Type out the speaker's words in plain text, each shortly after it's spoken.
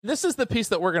this is the piece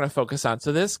that we're going to focus on.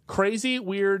 So this crazy,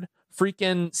 weird,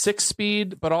 freaking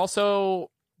 6-speed, but also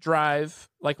drive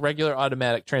like regular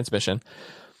automatic transmission.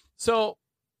 So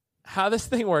how this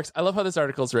thing works, I love how this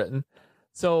article is written.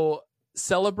 So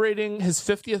celebrating his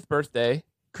 50th birthday,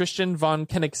 Christian von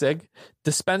Koenigsegg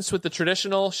dispensed with the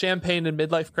traditional champagne and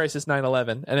midlife crisis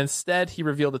 911, and instead he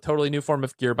revealed a totally new form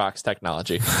of gearbox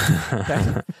technology.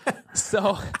 Okay?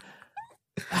 So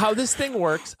how this thing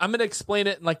works, I'm going to explain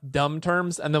it in like dumb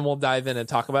terms, and then we'll dive in and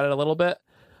talk about it a little bit.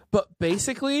 But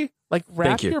basically, like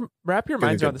wrap your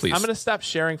minds around this. Please. I'm going to stop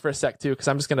sharing for a sec too, because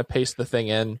I'm just going to paste the thing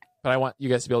in, but I want you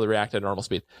guys to be able to react at normal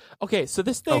speed. Okay, so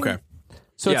this thing. Okay.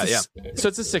 So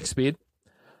it's a 6-speed,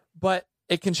 but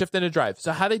it can shift into drive.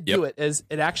 So how they do it is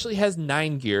it actually has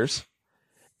 9 gears.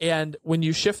 And when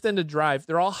you shift into drive,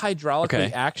 they're all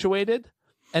hydraulically actuated,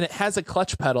 and it has a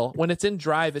clutch pedal. When it's in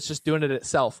drive, it's just doing it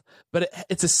itself. But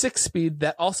it's a 6-speed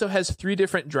that also has 3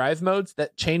 different drive modes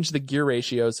that change the gear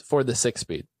ratios for the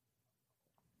 6-speed.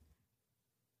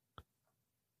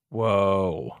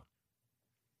 Whoa.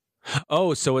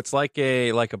 Oh, so it's like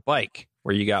a bike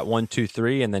where you got 1, 2,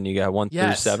 3, and then you got 1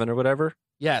 through 7 or whatever?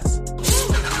 Yes.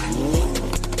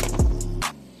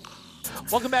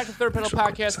 Welcome back to Third Pedal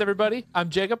Podcast, everybody. I'm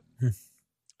Jacob.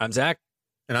 I'm Zach.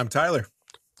 And I'm Tyler.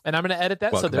 And I'm going to edit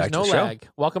that so there's no lag.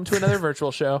 Welcome to another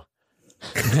virtual show.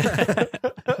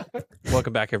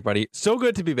 Welcome back, everybody. So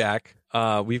good to be back.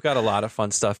 We've got a lot of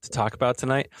fun stuff to talk about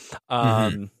tonight.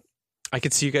 I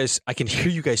can see you guys. I can hear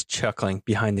you guys chuckling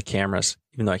behind the cameras,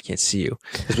 even though I can't see you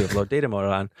because we have low data mode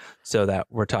on so that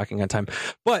we're talking on time.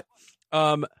 But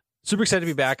super excited to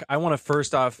be back. I want to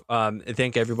first off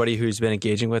thank everybody who's been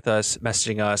engaging with us,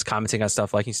 messaging us, commenting on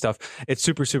stuff, liking stuff. It's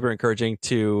super, super encouraging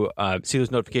to see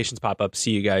those notifications pop up,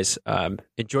 see you guys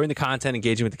enjoying the content,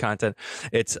 engaging with the content.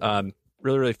 It's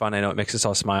really, really fun. I know it makes us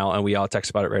all smile, and we all text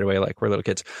about it right away like we're little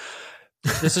kids.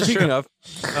 This is Speaking true.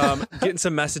 of, getting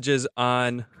some messages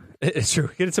on... It's true.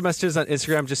 Getting some messages on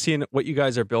Instagram, just seeing what you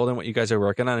guys are building, what you guys are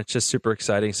working on. It's just super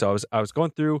exciting. So I was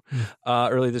going through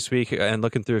early this week and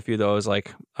looking through a few of those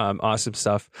like awesome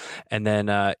stuff, and then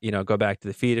go back to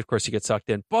the feed. Of course, you get sucked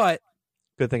in. But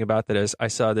good thing about that is I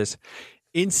saw this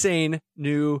insane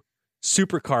new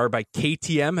supercar by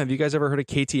KTM. Have you guys ever heard of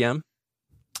KTM?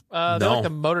 They're like a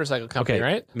motorcycle company,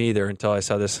 right? Me either until I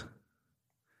saw this.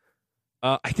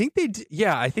 I think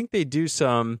they do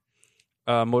some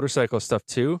motorcycle stuff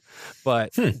too, but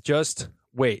just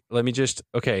wait. Let me just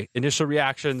initial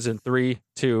reactions in 3,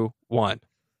 2, 1.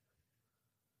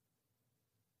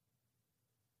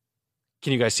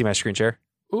 Can you guys see my screen share?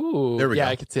 Ooh, there we go.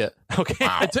 I can see it. Okay,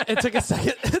 wow. It took a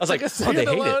second. I was like, they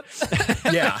hate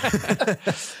it. Yeah.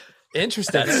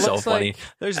 Interesting. That's so funny.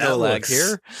 There's no lag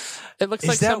here. It looks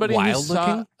like somebody who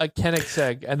saw a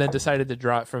Koenigsegg and then decided to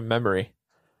draw it from memory.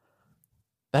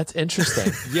 That's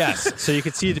interesting. Yes. So you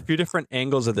can see a few different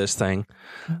angles of this thing.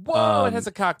 Whoa, it has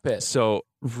a cockpit. So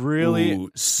really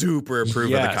super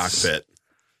approve of the cockpit.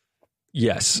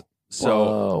 Yes.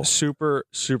 So super,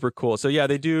 super cool. So yeah,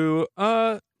 they do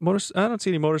I don't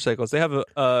see any motorcycles. They have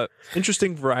a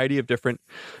interesting variety of different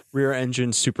rear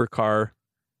engine supercar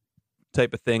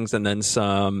type of things, and then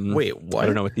some Wait, what? I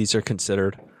don't know what these are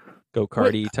considered.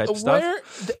 Go-karty type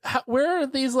stuff. Where are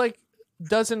these like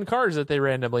dozen cars that they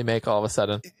randomly make all of a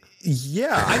sudden?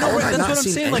 Yeah, I know. That's what I'm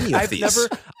saying.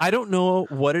 Like, I don't know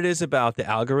what it is about the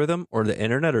algorithm or the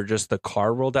internet or just the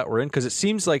car world that we're in, because it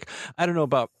seems like, I don't know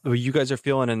about what you guys are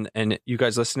feeling and you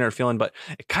guys listening are feeling, but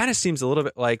it kind of seems a little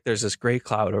bit like there's this gray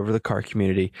cloud over the car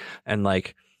community, and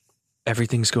like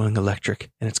everything's going electric,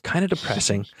 and it's kind of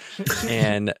depressing.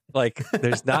 And like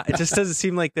there's not, it just doesn't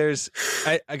seem like there's,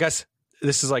 I guess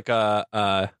this is like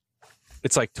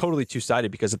it's like totally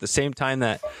two-sided, because at the same time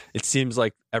that it seems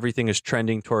like everything is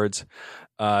trending towards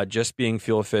just being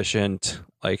fuel efficient,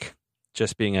 like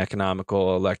just being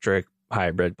economical, electric,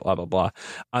 hybrid, blah, blah, blah.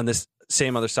 On this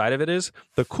same other side of it is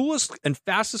the coolest and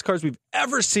fastest cars we've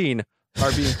ever seen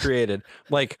are being created.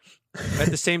 Like at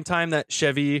the same time that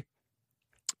Chevy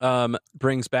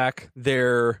brings back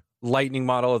their Lightning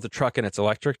model of the truck and it's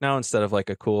electric now instead of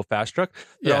like a cool fast truck,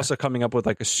 they're also coming up with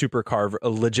like a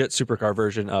legit supercar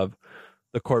version of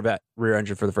the Corvette rear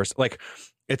engine for the first. Like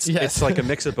it's like a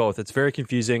mix of both. It's very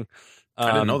confusing.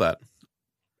 I didn't know that.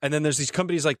 And then there's these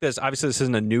companies like this. Obviously, this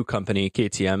isn't a new company,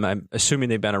 KTM. I'm assuming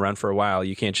they've been around for a while.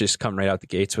 You can't just come right out the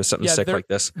gates with something sick like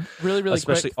this. Really, really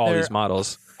especially quick. All these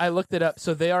models. I looked it up.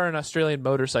 So they are an Australian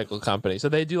motorcycle company. So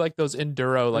they do like those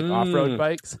enduro, like off-road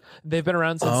bikes. They've been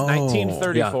around since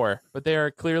 1934, but they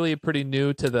are clearly pretty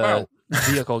new to the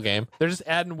vehicle game. They're just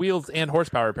adding wheels and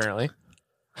horsepower, apparently.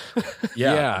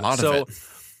 A lot of it.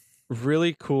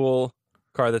 Really cool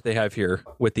car that they have here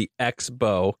with the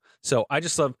X-Bow. So I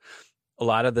just love a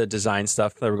lot of the design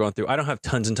stuff that we're going through. I don't have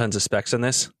tons and tons of specs on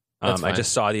this. I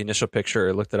just saw the initial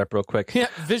picture, looked it up real quick. Yeah,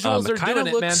 visuals are doing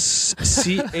it, man.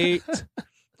 C8.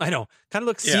 I know. Kind of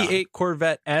looks C8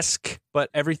 Corvette-esque, but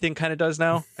everything kind of does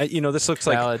now. This looks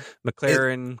like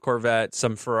McLaren, Corvette,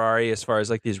 some Ferrari as far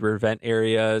as like these rear vent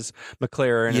areas,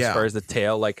 McLaren as far as the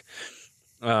tail. Like,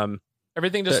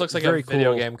 everything just looks like a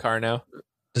video game car now.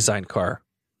 Design car.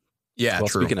 Yeah, well,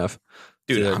 true. Speaking of.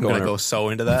 Dude, I'm going to go so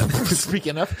into that.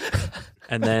 Speaking of.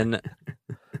 And then,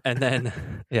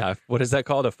 yeah, what is that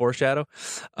called? A foreshadow?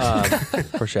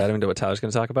 Foreshadowing to what Tyler's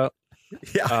going to talk about.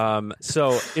 Yeah.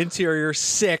 So interior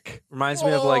sick, reminds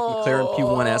me of like McLaren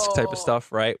P1-esque type of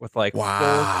stuff, right? With like full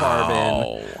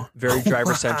carbon, very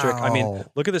driver centric. I mean,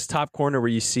 look at this top corner where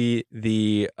you see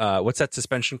the what's that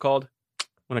suspension called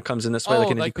when it comes in this way,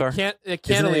 like an Indy car? The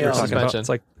cantilever suspension. It's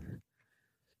like,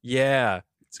 yeah.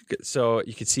 So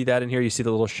you can see that in here. You see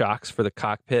the little shocks for the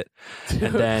cockpit,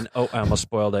 and then I almost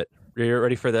spoiled it. Are you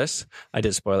ready for this? I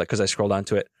did spoil it because I scrolled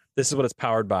onto it. This is what it's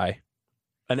powered by: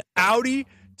 an Audi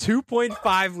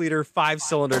 2.5 liter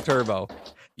 5-cylinder turbo.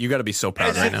 You got to be so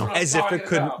proud right now. As if it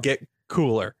couldn't get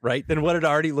cooler, right? Than what it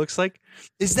already looks like.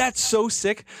 Is that so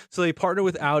sick? So they partner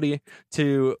with Audi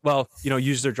to,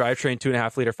 use their drivetrain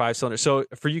 2.5 liter 5-cylinder. So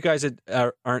for you guys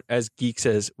that aren't as geeks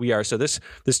as we are, so this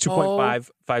 2.5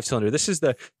 5-cylinder, this is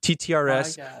the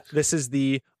TTRS. This is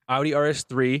the Audi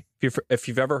RS3. If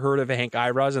you've ever heard of Hank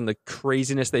Iraz and the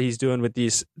craziness that he's doing with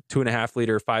these 2.5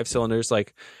 liter 5-cylinders,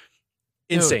 like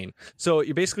insane. Dude. So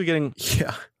you're basically getting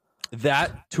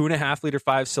that 2.5 liter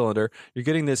 5-cylinder. You're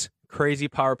getting this crazy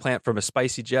power plant from a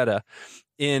spicy Jetta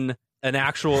in an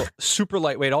actual super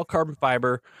lightweight, all carbon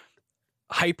fiber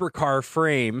hypercar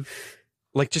frame.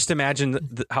 Like, just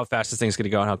imagine how fast this thing's going to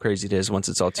go and how crazy it is once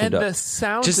it's all tuned up. And the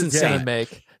sounds just it's going to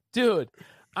make. Dude,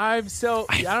 I don't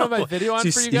have my video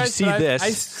on for you guys, but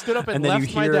I stood up and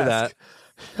left my desk.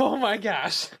 Oh my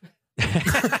gosh. I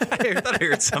thought I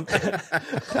heard something.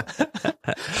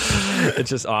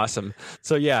 It's just awesome.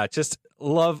 So yeah, just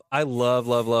I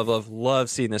love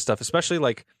seeing this stuff, especially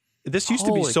like this used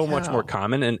to be so much more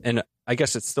common, and I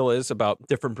guess it still is, about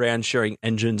different brands sharing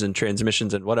engines and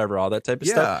transmissions and whatever, all that type of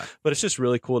stuff. But it's just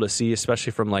really cool to see,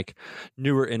 especially from like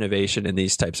newer innovation in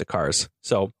these types of cars.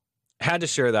 So had to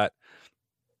share that.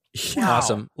 Wow.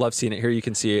 Awesome. Love seeing it. Here you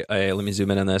can see let me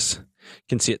zoom in on this. You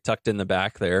can see it tucked in the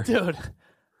back there. Dude.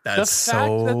 That's the fact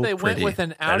so that they pretty. went with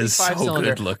an Audi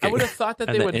 5-cylinder, I would have thought that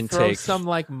they would throw some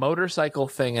like motorcycle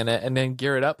thing in it and then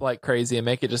gear it up like crazy and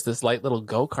make it just this light little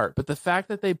go-kart. But the fact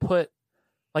that they put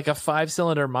like a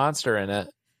 5-cylinder monster in it,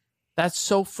 that's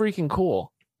so freaking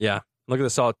cool. Yeah. Look at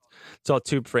this. It's all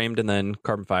tube framed and then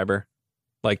carbon fiber.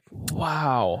 Like,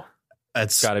 wow.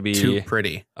 That's got to be too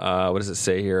pretty. What does it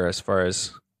say here as far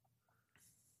as,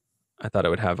 I thought it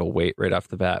would have a weight right off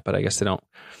the bat, but I guess they don't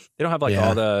have like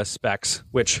all the specs,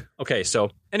 which, okay. So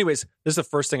anyways, this is the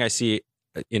first thing I see,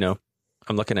 I'm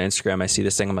looking at Instagram. I see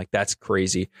this thing. I'm like, that's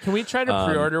crazy. Can we try to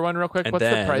pre-order one real quick? What's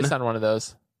the price on one of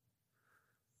those?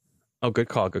 Oh, good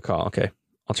call. Okay.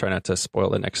 I'll try not to spoil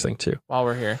the next thing too. While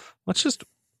we're here, let's just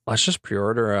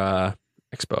pre-order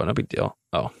Expo. No big deal.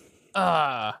 Oh,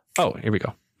 here we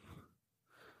go.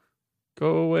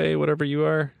 Go away, whatever you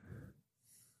are.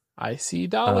 I see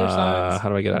dollar signs. How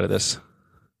do I get out of this?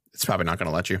 It's probably not going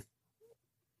to let you.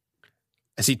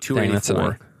 I see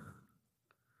 284.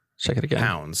 Check it again.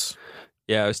 Pounds.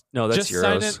 Yeah, that's just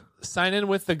euros. Sign in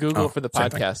with the Google for the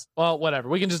podcast. Well, whatever.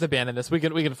 We can just abandon this. We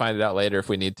can find it out later if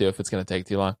we need to, if it's going to take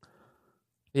too long.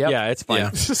 Yep. Yeah, it's fine.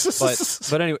 Yeah.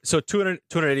 but anyway, so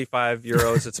 285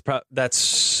 euros.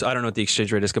 That's I don't know what the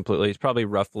exchange rate is completely. It's probably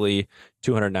roughly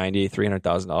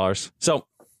 $300,000. So.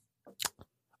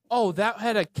 Oh, that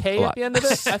had a K at the end of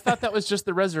it? I thought that was just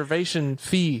the reservation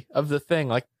fee of the thing,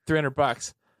 like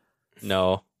 $300.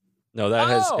 No,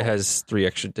 that has 3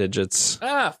 extra digits.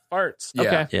 Farts. Yeah.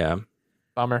 Okay. Yeah.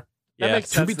 Bummer. That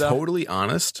makes sense, to be totally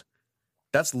honest,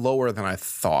 that's lower than I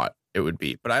thought it would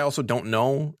be. But I also don't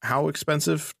know how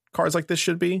expensive cars like this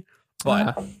should be.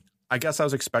 But I guess I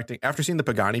was expecting, after seeing the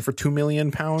Pagani for £2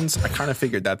 million, I kind of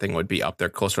figured that thing would be up there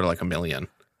closer to like $1 million.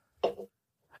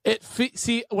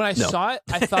 When I saw it,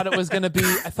 I thought it was gonna be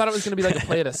like a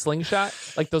play at a slingshot,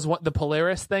 like the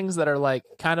Polaris things that are like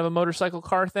kind of a motorcycle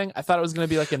car thing. I thought it was gonna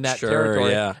be like in that territory.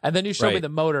 Yeah. And then you showed me the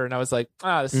motor, and I was like,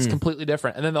 this is completely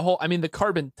different. And then the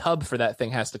carbon tub for that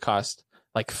thing has to cost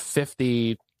like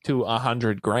 $50,000 to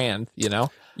 $100,000.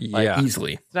 Yeah,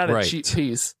 easily. It's not a cheap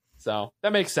piece. So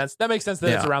that makes sense. That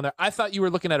it's around there. I thought you were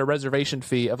looking at a reservation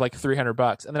fee of like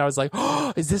 $300, and then I was like,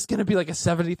 is this gonna be like a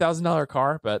 $70,000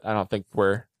 car? But I don't think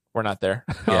we're not there.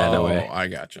 Yeah, no way. I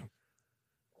gotcha.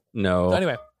 No.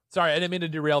 Anyway, sorry, I didn't mean to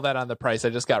derail that on the price. I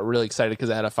just got really excited because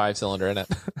it had a 5-cylinder in it.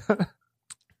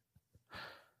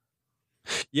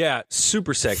 Yeah,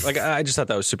 super sick. Like I just thought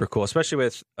that was super cool, especially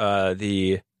with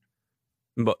the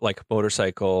like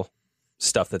motorcycle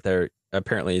stuff that they're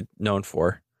apparently known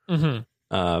for. Mm-hmm.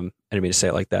 I didn't mean to say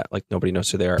it like that. Like nobody knows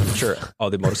who they are. I'm sure all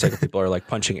the motorcycle people are like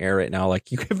punching air right now.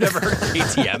 Like you've never heard of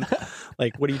KTM.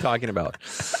 Like what are you talking about?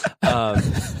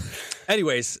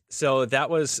 Anyways, so that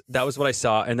was what I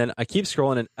saw, and then I keep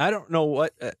scrolling, and I don't know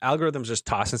what algorithms just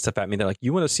tossing stuff at me. They're like,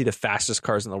 "You want to see the fastest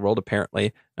cars in the world?" Apparently,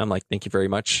 and I'm like, "Thank you very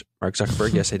much, Mark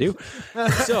Zuckerberg." Yes, I do.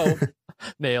 So,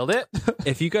 nailed it.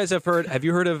 if you guys have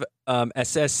you heard of Have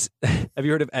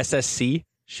you heard of SSC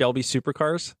Shelby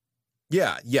supercars?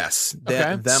 Yeah, yes.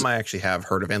 Okay. Them I actually have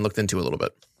heard of and looked into a little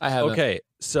bit. I haven't. Okay,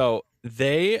 so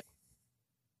they.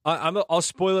 I'll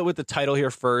spoil it with the title here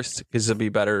first because it'll be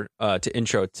better to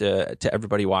intro to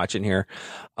everybody watching here.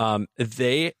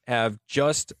 They have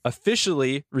just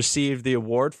officially received the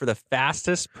award for the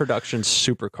fastest production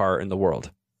supercar in the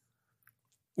world.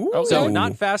 Ooh. So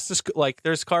not fastest, like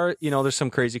there's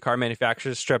some crazy car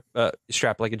manufacturers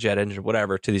strap like a jet engine or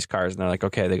whatever to these cars, and they're like,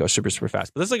 okay, they go super, super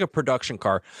fast. But this is like a production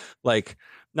car. Like,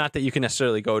 not that you can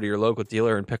necessarily go to your local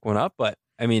dealer and pick one up, but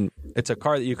I mean, it's a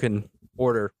car that you can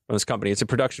order from this company. It's a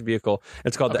production vehicle.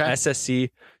 It's called the SSC.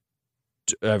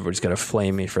 Everybody's gonna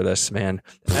flame me for this, man.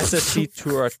 SSC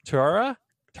Tartara.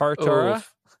 Tartar.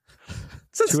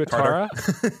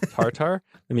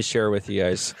 Let me share with you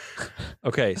guys.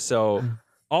 Okay, so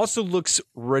also looks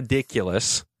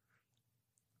ridiculous.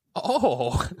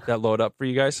 Oh, That load up for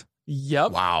you guys.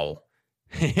 yep. Wow.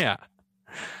 Yeah,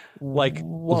 like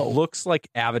looks like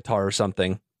Avatar or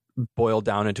something boiled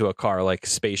down into a car, like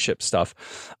spaceship stuff.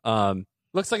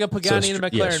 Looks like a Pagani and a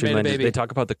McLaren made a baby. They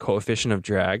talk about the coefficient of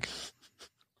drag.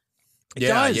 It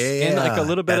Yeah, does. yeah, And like a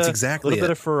little bit That's of exactly bit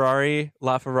of Ferrari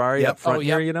Yep. up front Oh,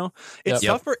 here, yep. you know? It's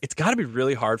Yep. tougher. It's got to be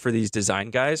really hard for these design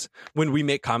guys when we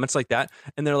make comments like that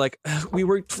and they're like, we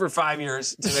worked for 5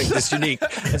 years to make this unique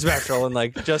and special and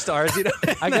like just ours, you know?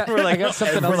 I got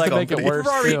something else to make it worse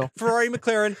too. Ferrari,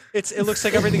 McLaren, it looks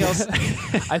like everything else.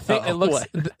 I think it looks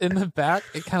in the back.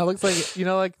 It kind of looks like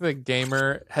like the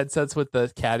gamer headsets with the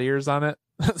cat ears on it.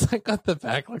 That's like what the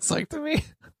back looks like to me.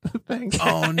 The thing.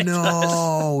 Oh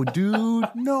no, dude,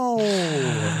 no.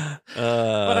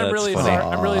 But I'm really funny. sorry.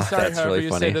 I'm really sorry. That's However, really you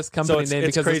funny. say this company So name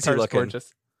it's because this crazy car's looking.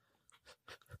 gorgeous.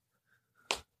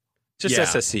 Just Yeah.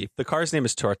 SSC. The car's name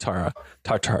is Tartara.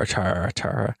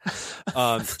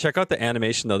 Check out the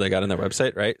animation though they got on their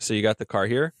website, right? So you got the car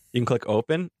here. You can click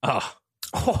open.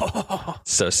 Oh,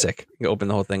 so sick. You can open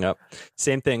the whole thing up.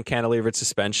 Same thing, cantilevered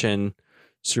suspension,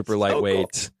 super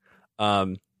lightweight.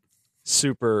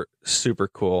 Super, super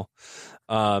cool.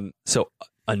 So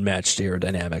unmatched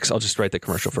aerodynamics. I'll just write the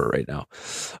commercial for it right now.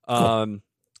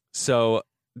 So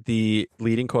the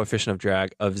leading coefficient of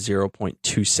drag of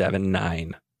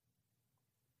 0.279.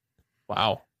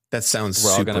 Wow. That sounds We're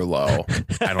all super gonna- low.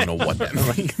 I don't know what that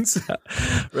means.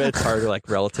 It's hard to like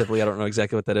relatively. I don't know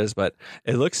exactly what that is, but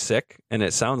it looks sick and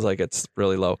it sounds like it's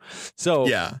really low. So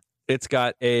Yeah. it's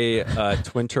got a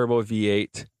twin turbo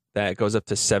V8 that goes up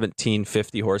to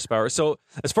 1750 horsepower. So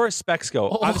as far as specs go,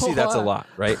 obviously that's a lot,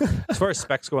 right? As far as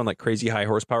specs go on like crazy high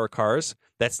horsepower cars,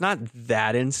 that's not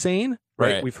that insane,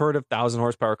 right? Right. We've heard of 1,000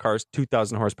 horsepower cars,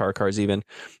 2,000 horsepower cars even.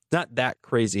 Not that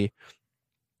crazy.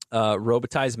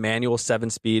 Robotized manual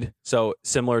 7-speed. So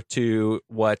similar to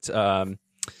what I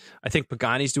think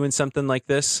Pagani's doing something like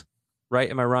this, right?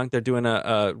 Am I wrong? They're doing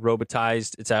a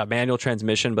robotized, it's a manual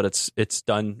transmission, but it's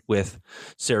done with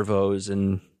servos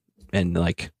and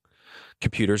like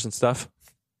computers and stuff.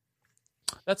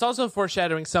 That's also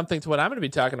foreshadowing something to what I'm going to be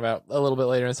talking about a little bit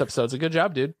later in this episode. It's a good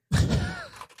job, dude.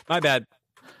 My bad.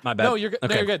 No, you're good.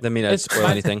 Okay. No, you're good. Didn't mean to spoil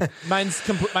anything. Mine's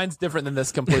different than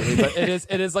this completely, but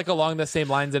it is like along the same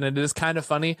lines, and it is kind of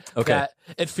funny that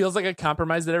it feels like a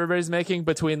compromise that everybody's making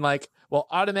between like, well,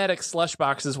 automatic slush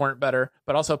boxes weren't better,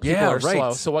 but also people are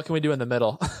slow. So what can we do in the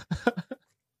middle?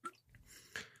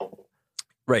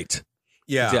 Right.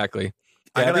 Yeah. Exactly.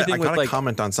 I Yeah, gotta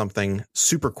comment on something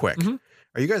super quick. Mhm.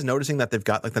 Are you guys noticing that they've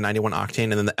got like the 91 octane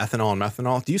and then the ethanol and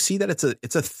methanol? Do you see that it's a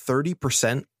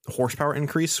 30% horsepower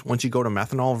increase once you go to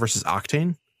methanol versus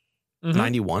octane? Mhm.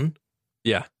 91?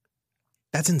 Yeah.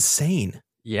 That's insane.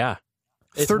 Yeah.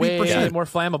 It's 30%. way more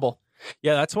flammable.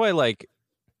 Yeah. That's why like,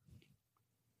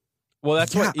 well,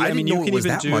 that's what, I mean, didn't know you it can was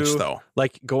even that do much though.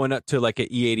 like going up to like an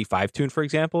E85 tune, for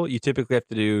example, you typically have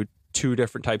to do 2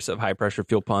 different types of high pressure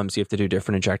fuel pumps. You have to do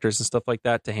different injectors and stuff like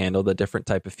that to handle the different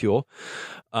type of fuel,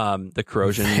 the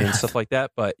corrosion and stuff like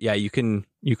that. But yeah, you can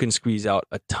squeeze out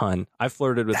a ton. I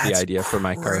flirted with the idea for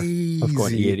my car of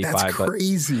going E85, That's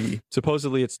crazy. but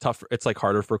supposedly it's tough. It's like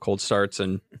harder for cold starts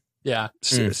and Yeah.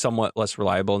 somewhat less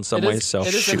reliable in some It is- ways. So it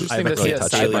is I interesting haven't to see really it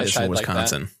touched side it by much. side. in like that.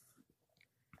 Wisconsin.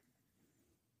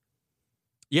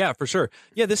 Yeah, for sure.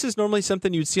 Yeah, this is normally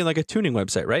something you'd see on like a tuning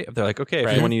website, right? If they're like, okay, if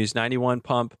Right. you want to use 91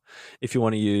 pump, if you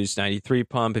want to use 93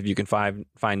 pump, if you can find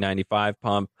 95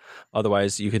 pump,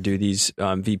 otherwise you could do these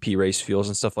VP race fuels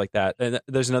and stuff like that. And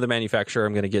there's another manufacturer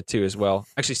I'm going to get to as well.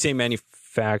 Actually, same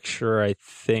manufacturer, I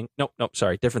think. Nope,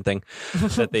 sorry, different thing.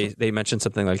 That they mentioned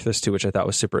something like this too, which I thought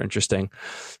was super interesting.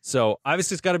 So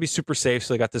obviously it's got to be super safe.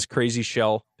 So they got this crazy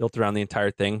shell built around the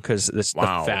entire thing because this is the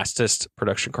fastest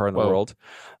production car in the world.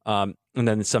 And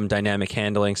then some dynamic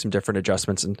handling, some different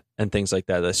adjustments and things like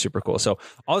that. That's super cool. So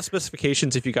all the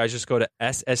specifications, if you guys just go to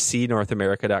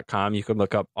sscnorthamerica.com, you can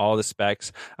look up all the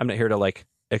specs. I'm not here to like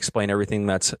explain everything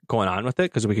that's going on with it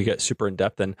because we could get super in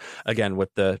depth. And again,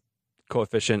 with the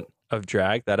coefficient of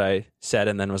drag that I said,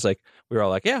 and then was like, we were all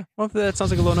like, yeah, well, that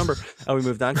sounds like a low number. And we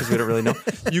moved on because we don't really know.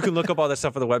 You can look up all that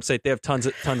stuff on the website. They have tons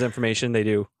of information. They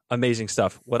do amazing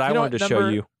stuff. What I wanted to show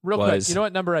you real was, quick. You know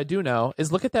what number I do know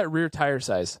is look at that rear tire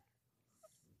size.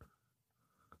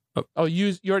 Oh,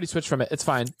 you already switched from it. It's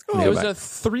fine. It was a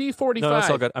 345. No, it's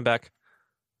all good. I'm back.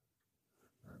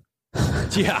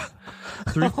 Yeah.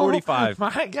 345.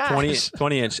 Oh my gosh.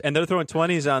 20 inch. And they're throwing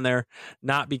 20s on there,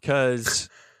 not because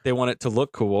they want it to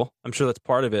look cool. I'm sure that's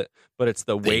part of it, but it's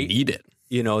the They weight. need it.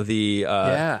 You know, the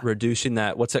reducing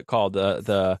that, what's it called?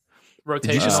 The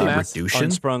Did you just rotational say mass.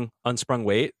 reduction? unsprung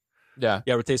weight. Yeah.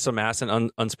 Yeah, rotational mass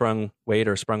and unsprung weight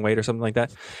or sprung weight or something like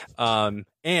that.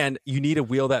 And you need a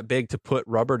wheel that big to put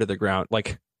rubber to the ground.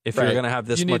 Like if you're Right. going to have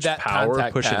this You need much that power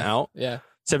contact pushing path. out, Yeah.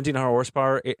 1700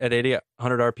 horsepower at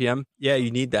 100 RPM. Yeah, you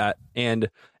need that. And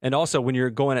also when you're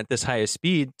going at this highest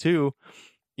speed too,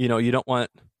 you know, you don't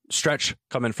want stretch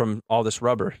coming from all this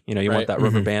rubber. You know, you want Right. that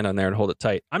rubber band on there and hold it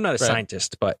tight. I'm not a Right.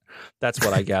 scientist, but that's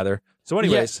what I gather. So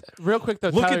anyways, Yeah, real quick though,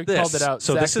 look Tyler at this. called it out.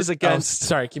 So Zach this is did- against-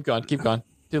 sorry, keep going.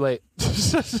 Too late.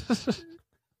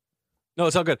 no,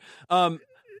 it's all good.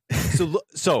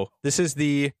 So this is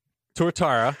the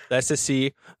Tortara, the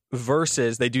SSC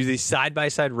versus they do these side by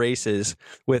side races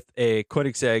with a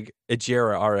Koenigsegg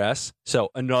Agera RS. So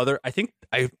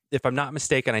if I'm not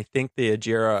mistaken, I think the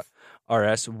Agera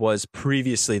RS was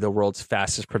previously the world's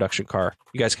fastest production car.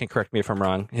 You guys can correct me if I'm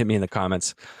wrong. Hit me in the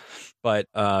comments. But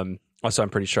also, I'm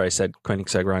pretty sure I said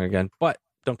Koenigsegg wrong again. But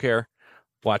don't care.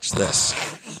 Watch this.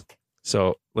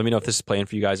 So let me know if this is playing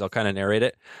for you guys. I'll kind of narrate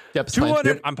it. Yep. it's fine.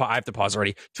 200. I have to pause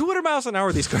already. 200 miles an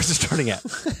hour. These cars are starting at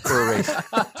for a race.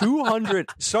 200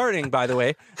 starting. By the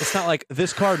way, it's not like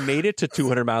this car made it to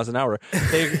 200 miles an hour.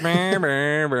 They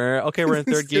okay, we're in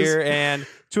third gear and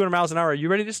 200 miles an hour. Are you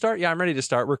ready to start? Yeah, I'm ready to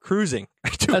start. We're cruising.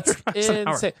 That's 200 miles an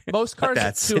hour. insane. Most cars at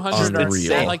That's 200 are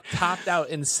unreal. like topped out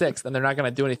in sixth, and they're not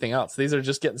going to do anything else. These are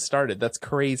just getting started. That's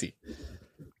crazy.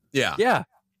 Yeah. Yeah.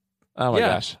 Oh my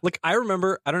gosh. Like I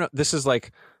remember, I don't know, this is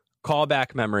like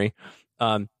callback memory.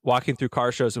 Walking through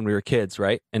car shows when we were kids,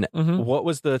 right? And Mhm. what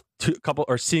was the couple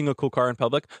or seeing a cool car in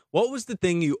public? What was the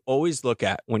thing you always look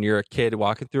at when you're a kid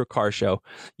walking through a car show?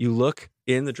 You look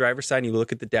in the driver's side and you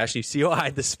look at the dash and you see how high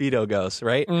the speedo goes,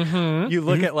 right? Mm-hmm. You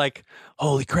look at like,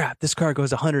 holy crap, this car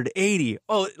goes 180.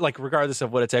 Oh, like regardless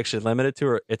of what it's actually limited to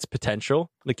or its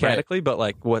potential mechanically, but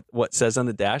like what says on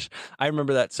the dash. I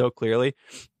remember that so clearly.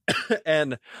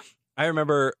 And I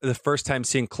remember the first time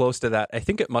seeing close to that. I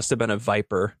think it must have been a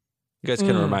Viper. You guys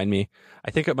can remind me. I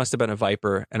think it must have been a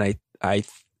Viper, and I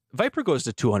Viper goes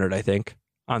to 200. I think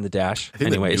on the dash. I think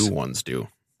Anyways, the new ones do.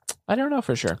 I don't know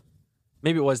for sure.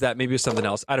 maybe it was that. Maybe it was something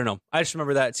else. I don't know. I just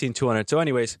remember that seeing 200. So,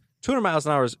 anyways, 200 miles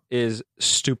an hour is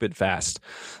stupid fast.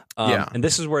 Yeah. And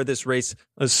this is where this race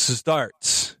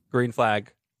starts. Green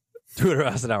flag. 200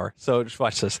 miles an hour. So just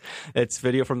watch this. It's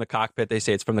video from the cockpit. They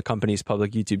say it's from the company's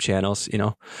public YouTube channels. You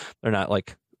know, they're not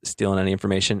like stealing any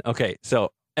information. Okay,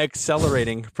 so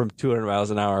accelerating from 200 miles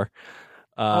an hour.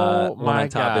 Oh one my on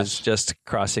top gosh. is just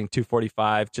crossing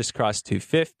 245. Just crossed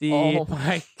 250. Oh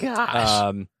my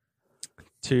gosh.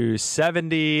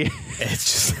 270.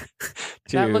 It's just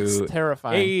that looks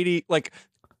terrifying. 80. Like,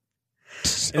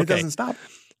 it okay. doesn't stop.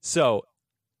 So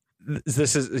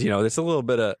this is, it's a little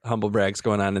bit of humble brags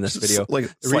going on in this video. Like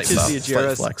It reaches the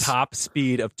Agera's top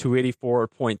speed of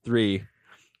 284.3,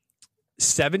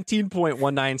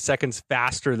 17.19 seconds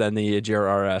faster than the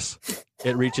Agera RS.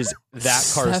 It reaches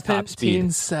that car's top 17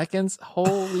 speed. seconds.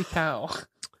 Holy cow.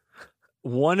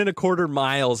 1.25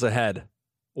 miles ahead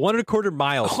 1.25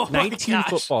 miles, Oh my 19 gosh.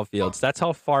 football fields. That's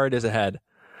how far it is ahead.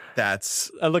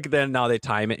 That's I look at that now. They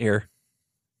time it here.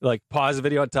 Like pause the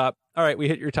video on top. All right, we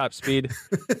hit your top speed.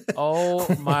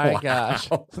 Oh my Wow. gosh.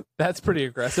 That's pretty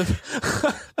aggressive.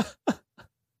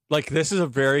 Like this is a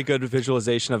very good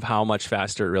visualization of how much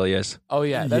faster it really is. Oh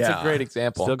yeah, that's Yeah. a great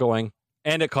example. Still going,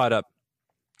 and it caught up,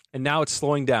 and now it's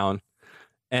slowing down,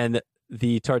 and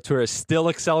the Tartura is still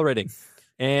accelerating,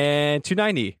 and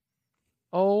 290.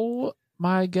 Oh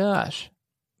my gosh.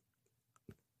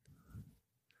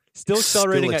 Still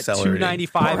accelerating at accelerating.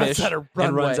 295 Runs ish out of and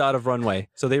runs runway. out of runway.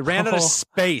 So they ran out Oh. of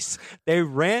space. They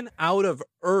ran out of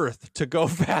Earth to go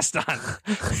fast on.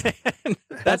 And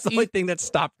that's the only thing that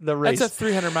stopped the race. That's a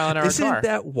 300 mile an hour Isn't car.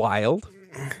 that wild?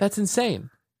 That's insane.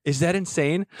 Is that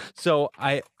insane? So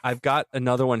I've got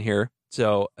another one here.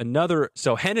 So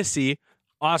Hennessy,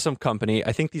 awesome company.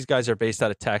 I think these guys are based out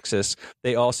of Texas.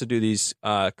 They also do these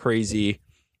crazy,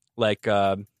 like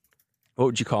what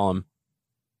would you call them?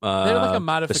 They're like a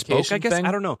modification bespoke, I guess. thing?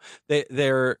 I don't know. They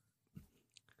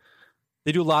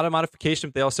do a lot of modification,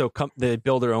 but they also they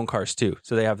build their own cars too.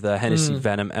 So they have the Hennessy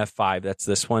Venom F5. That's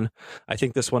this one. I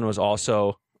think this one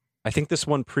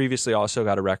previously also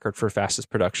got a record for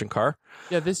fastest production car.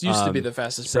 Yeah, this used to be the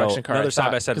fastest So production car. another I thought,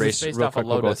 side by side 'cause it's race. based Real off of quick,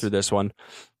 we'll go Lotus. through this one.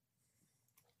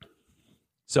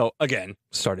 So again,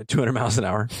 started 200 miles an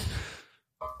hour,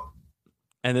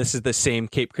 and this is the same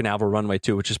Cape Canaveral runway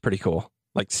too, which is pretty cool.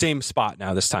 Like same spot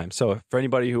now this time. So for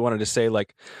anybody who wanted to say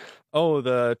like, oh,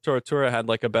 the Tortura had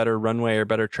like a better runway or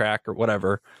better track or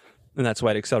whatever, and that's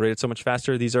why it accelerated so much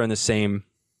faster. These are in the same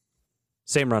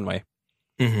runway.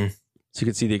 mm-hmm. So you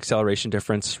can see the acceleration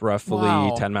difference, roughly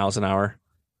Wow. 10 miles an hour.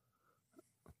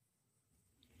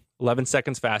 11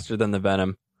 seconds faster than the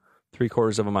Venom,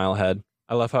 3/4 of a mile ahead.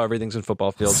 I love how everything's in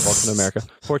football fields. Welcome to America.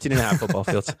 14 and a half football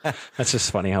fields. That's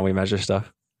just funny how we measure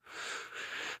stuff.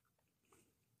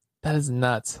 That is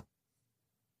nuts.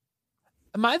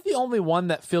 Am I the only one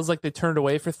that feels like they turned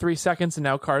away for 3 seconds and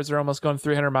now cars are almost going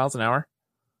 300 miles an hour?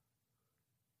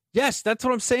 Yes, that's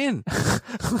what I'm saying.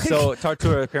 So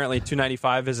Tartura apparently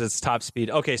 295 is its top speed.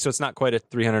 Okay, so it's not quite a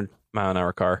 300 mile an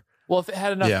hour car. Well, if it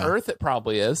had enough Yeah. Earth, it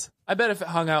probably is. I bet if it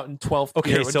hung out in 12th gear,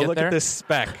 Okay, it would so get look there. at this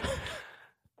spec.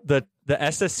 The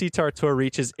SSC Tartura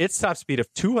reaches its top speed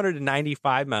of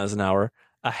 295 miles an hour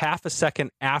a half a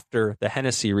second after the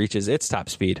Hennessy reaches its top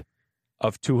speed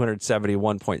of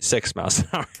 271.6 miles an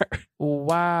hour.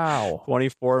 Wow.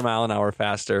 24 mile an hour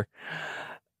faster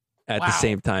at the Wow.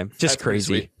 same time. Just That's pretty crazy.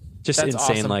 sweet. Just That's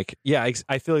insane. awesome. Like, yeah,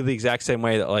 I feel the exact same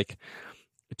way that like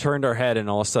it turned our head and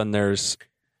all of a sudden there's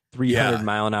 300 Yeah.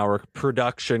 mile an hour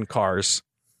production cars.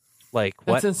 Like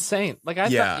what? That's insane. Like I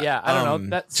Yeah, thought, I don't know.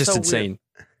 That's Just so insane.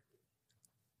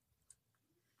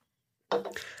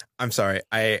 I'm sorry.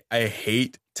 I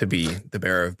hate to be the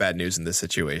bearer of bad news in this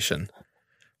situation,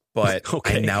 but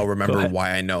Okay, I now go remember ahead.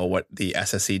 why I know what the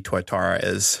SSE Toyotara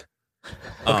is.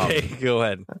 Okay, go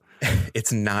ahead.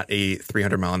 It's not a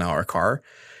 300 mile an hour car.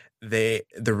 The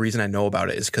reason I know about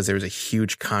it is because there was a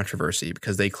huge controversy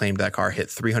because they claimed that car hit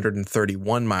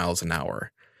 331 miles an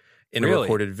hour in a Really?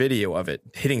 recorded video of it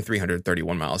hitting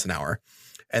 331 miles an hour.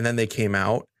 And then they came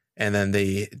out and then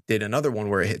they did another one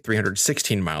where it hit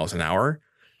 316 miles an hour.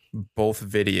 Both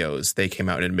videos they came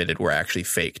out and admitted were actually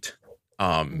faked.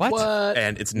 What? What?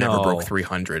 And it's never No. broke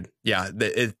 300. Yeah,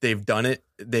 they've done it.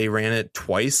 They ran it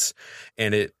twice,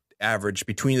 and it averaged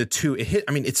between the two. It hit.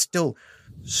 I mean, it's still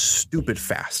stupid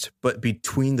fast, but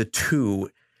between the two,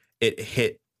 it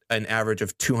hit an average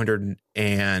of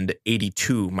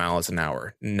 282 miles an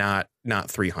hour, not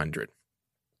 300.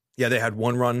 Yeah, they had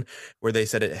one run where they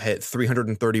said it hit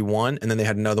 331, and then they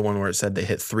had another one where it said they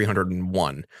hit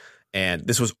 301. And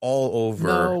this was all over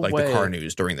No like way. the car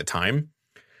news during the time.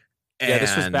 Yeah,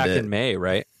 this was And, back in May,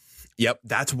 right? Yep,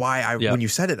 that's why Yeah. when you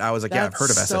said it, I was like, yeah, I've heard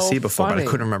of That's SSC so before, but I funny.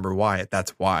 couldn't remember why.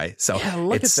 That's why. So Yeah,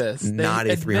 look it's at this. They not a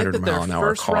admit 300 that their mile an hour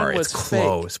first run car. was It's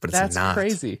close, fake. but it's That's not.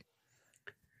 crazy.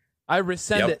 I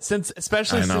rescind Yep. it,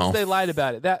 especially I know. since they lied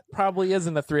about it. That probably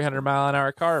isn't a 300 mile an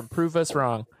hour car, and prove us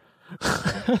wrong.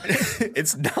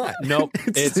 It's not. Nope.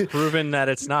 It's proven that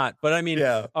it's not. But I mean,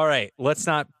 Yeah. all right, let's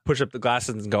not push up the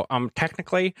glasses and go,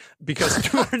 technically, because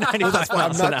 295 That's why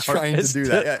I'm miles an not hour trying to is do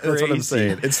that. Yeah, that's what I'm crazy.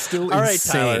 saying. It's still All right,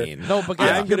 Tyler. insane. No, but I'm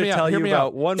guys, going hear to me out, tell hear you me about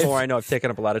out. one more. I know I've taken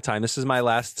up a lot of time. This is my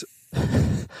last.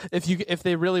 If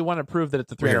they really want to prove that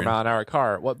it's a 300 Weird. mile an hour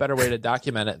car, what better way to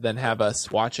document it than have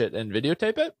us watch it and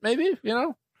videotape it? Maybe,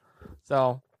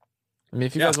 So, I mean,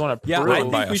 if you guys want to Yeah, prove, I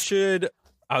think we should.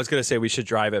 I was gonna say we should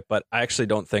drive it, but I actually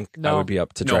don't think I No. would be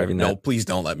up to No, driving no, that. please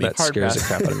don't let me. That Hard scares the pass.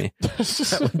 crap out of me.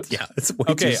 Yeah, it's way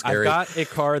Okay, too scary. I've got a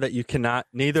car that you cannot.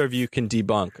 Neither of you can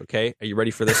debunk. Okay, are you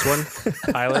ready for this one,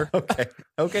 Tyler?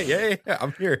 Okay, yeah.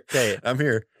 I'm here. Okay, I'm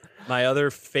here. my other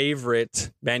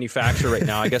favorite manufacturer right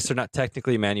now. I guess they're not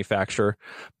technically a manufacturer,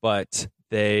 but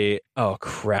they. Oh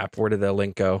crap! Where did the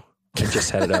link go? I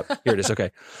just had it up. Here it is.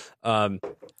 Okay, they're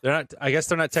not. I guess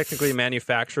they're not technically a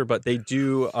manufacturer, but they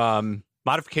do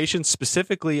modifications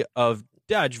specifically of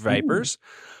Dodge Vipers,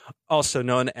 also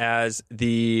known as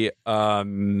the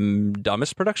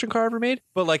dumbest production car ever made,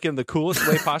 but like in the coolest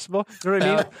way possible. You know what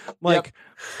I mean? Like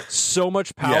so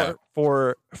much power Yeah.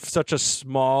 for such a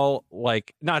small,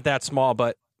 like not that small,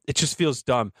 but it just feels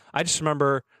dumb. I just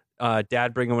remember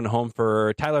Dad bringing one home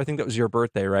for Tyler. I think that was your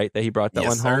birthday, right? That he brought that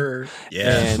Yes, one home. sir.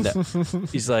 Yeah. And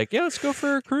he's like, "Yeah, let's go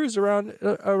for a cruise around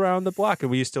the block." And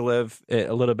we used to live in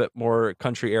a little bit more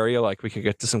country area, like we could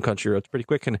get to some country roads pretty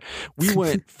quick. And we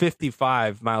went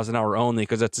 55 miles an hour only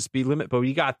because that's the speed limit. But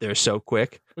we got there so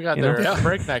quick. We got You know? their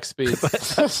breakneck speed.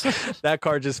 That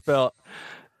car just felt,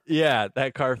 yeah,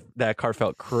 that car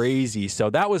felt crazy. So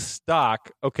that was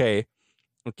stock. Okay.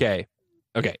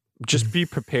 Just be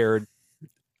prepared.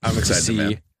 I'm excited, to see.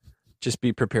 man. Just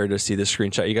be prepared to see the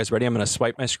screenshot. You guys ready? I'm going to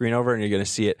swipe my screen over and you're going to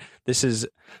see it. This is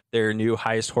their new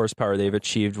highest horsepower they've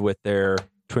achieved with their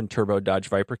twin turbo Dodge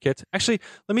Viper kit. Actually,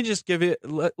 let me just give it,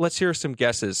 let's hear some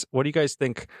guesses. What do you guys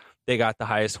think they got the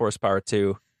highest horsepower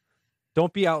to?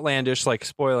 Don't be outlandish, like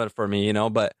spoil it for me, you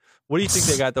know, but what do you think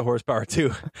they got the horsepower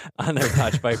to on their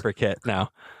Dodge Viper kit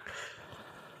now?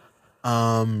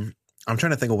 I'm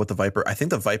trying to think of what the Viper. I think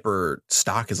the Viper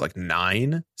stock is like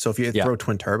 9. So if you Yeah. throw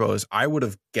twin turbos, I would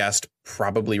have guessed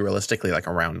probably realistically like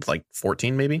around like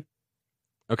 14, maybe.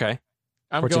 Okay.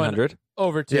 I'm going 1400.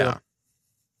 over 2. Yeah.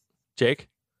 Jake?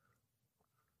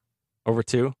 Over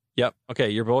 2? Yep. Okay,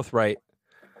 you're both right.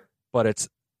 But it's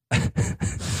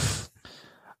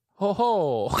Ho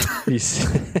ho.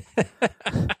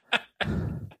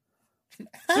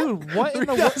 Dude, what in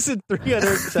the world?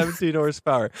 3,317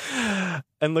 horsepower.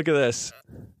 And look at this.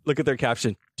 Look at their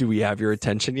caption. Do we have your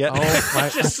attention yet? Oh my!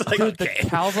 Just like, dude, the okay.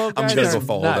 Calvo I'm guys just are gonna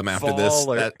follow nuts. them after this.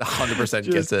 Baller. That 100% Just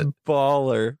gets it.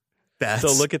 baller. That's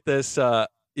So look at this.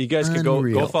 You guys can go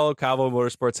Unreal. follow Calvo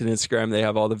Motorsports on Instagram. They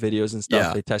have all the videos and stuff.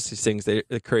 Yeah. They test these things. They're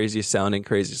the craziest sounding,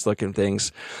 craziest looking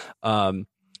things.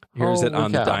 Here's it Holy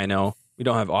on the cow. dyno. We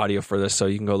don't have audio for this, so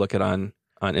you can go look it on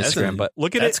That's Instagram. an- But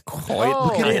look at that's it. quite. Oh.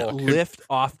 Look at it Oh. lift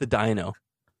off the dyno.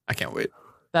 I can't wait.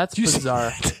 That's Do you see bizarre,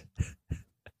 that?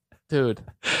 dude.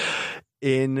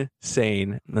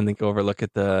 Insane. And then they go over, look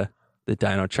at the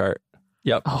dyno chart.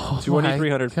 Yep. Oh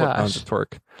 2,300 my foot-pounds gosh. of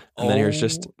torque. And then here's Oh.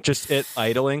 just it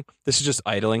idling. This is just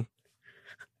idling.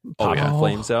 Oh, Popping yeah.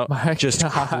 flames out. My Just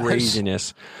gosh.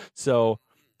 craziness. So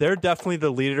they're definitely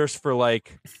the leaders for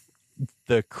like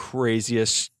the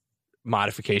craziest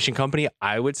modification company,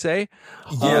 I would say,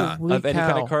 Yeah. Holy of any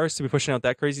kind cow. of cars to be pushing out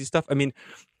that crazy stuff. I mean,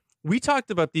 we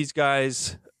talked about these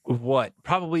guys,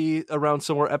 probably around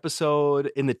somewhere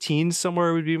episode in the teens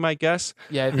somewhere would be my guess.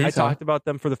 Yeah, I think I so. talked about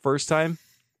them for the first time.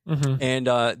 Mhm.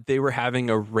 And they were having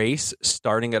a race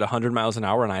starting at 100 miles an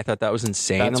hour, and I thought that was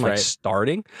insane. That's I'm like, right.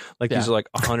 starting? Like, these Yeah. are like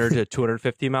 100 to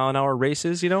 250 mile an hour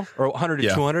races, you know? Or 100 to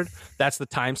Yeah. 200. That's the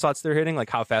time slots they're hitting. Like,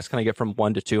 how fast can I get from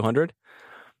 1 to 200?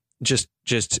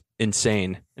 Just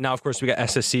insane. And now, of course, we got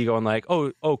SSC going like,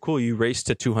 oh, cool, you race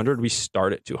to 200. We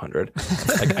start at 200.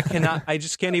 Like, I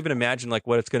just can't even imagine like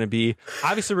what it's going to be.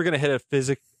 Obviously, we're going to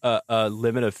hit a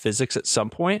limit of physics at some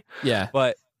point, Yeah.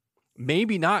 but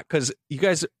maybe not, because you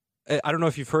guys, I don't know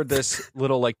if you've heard this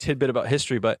little like tidbit about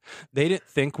history, but they didn't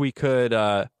think we could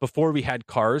before we had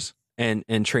cars and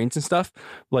trains and stuff,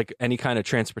 like any kind of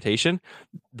transportation,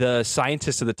 the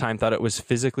scientists at the time thought it was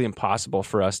physically impossible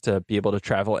for us to be able to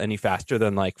travel any faster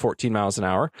than like 14 miles an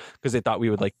hour, because they thought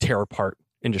we would like tear apart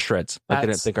into shreds. Like they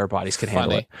didn't That's think our bodies could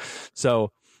handle funny. it.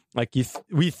 So like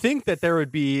we think that there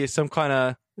would be some kind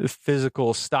of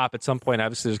physical stop at some point.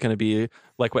 Obviously there's going to be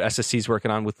like what SSC is working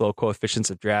on with low coefficients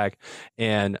of drag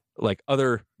and like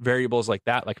other variables like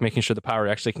that, like making sure the power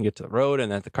actually can get to the road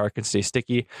and that the car can stay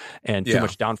sticky and too Yeah.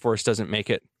 much downforce doesn't make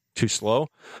it too slow.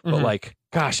 But Mhm. like,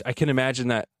 gosh, I can imagine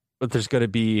that there's going to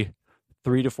be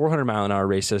 300 to 400 mile an hour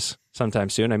races sometime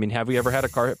soon. I mean, have we ever had a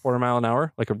car hit 400 mile an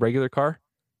hour, like a regular car?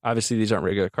 Obviously these aren't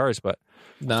regular cars, but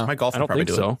No. My golf I would don't probably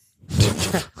think do it. so.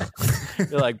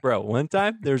 You're like, bro, one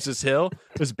time there's this hill.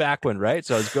 It was backwind, right?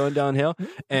 So I was going downhill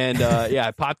and yeah,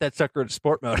 I popped that sucker into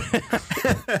sport mode.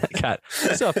 God,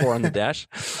 I still have 4 on the dash.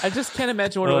 I just can't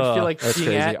imagine what it would feel like That's being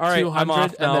crazy. at All right, 200 I'm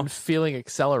off and now. then feeling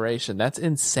acceleration. That's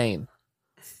insane.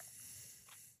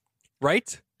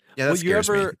 Right? Yeah, that Well, you scares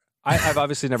me. ever I've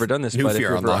obviously never done this, New but if fear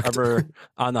you're unlocked. ever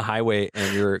on the highway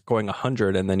and you're going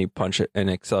 100 and then you punch it and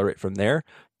accelerate from there,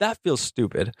 that feels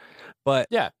stupid. But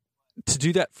Yeah. to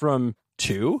do that from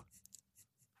 2,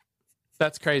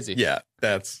 That's crazy. Yeah,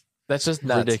 that's That's just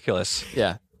nuts. ridiculous.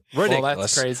 Yeah. Ridiculous. Well,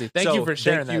 that's crazy. Thank So, you for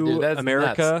sharing thank that, you, dude. That's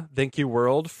America. nuts. Thank you,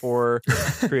 world, for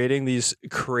creating these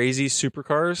crazy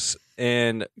supercars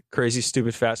and crazy,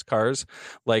 stupid, fast cars.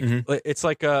 Like it's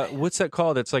like a what's that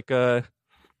called? It's like a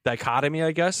dichotomy,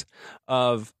 I guess,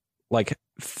 of like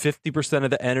 50%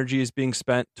 of the energy is being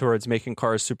spent towards making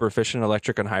cars super efficient,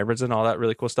 electric and hybrids and all that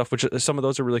really cool stuff, which some of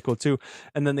those are really cool too.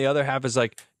 And then the other half is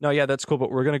like, no, yeah, that's cool, but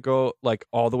we're going to go like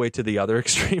all the way to the other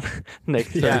extreme, make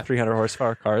 300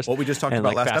 horsepower cars. what we just talked and about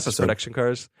like last fastest episode. production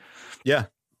cars. Yeah.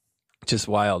 Just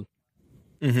wild.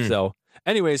 Mhm. So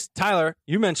anyways, Tyler,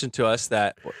 you mentioned to us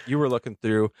that you were looking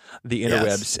through the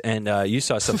interwebs and you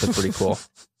saw something pretty cool.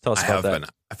 Tell us I about have that. been.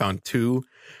 I found 2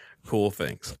 cool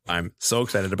things. I'm so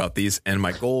excited about these. And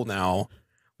my goal now,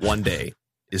 one day,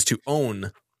 is to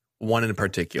own one in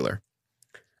particular.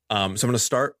 So I'm going to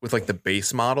start with like the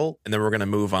base model, and then we're going to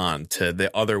move on to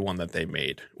the other one that they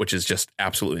made, which is just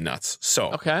absolutely nuts.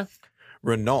 So Okay.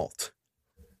 Renault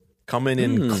coming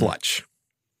in clutch.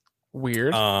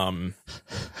 Weird. Oh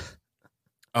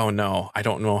no, I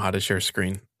don't know how to share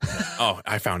screen. Oh,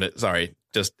 I found it. Sorry.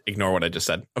 Just ignore what I just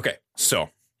said. Okay. So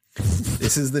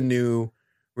this is the new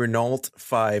Renault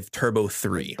 5 Turbo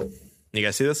 3. You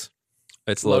guys see this?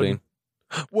 It's loading.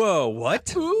 Whoa,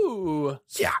 what? Ooh.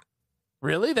 Yeah.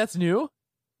 Really? That's new?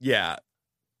 Yeah.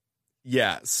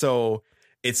 Yeah. So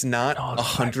it's not Oh,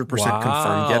 100% wow.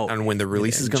 confirmed yet on when the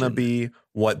release is going to Engine. be,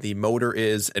 what the motor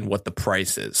is, and what the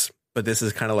price is. But this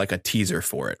is kind of like a teaser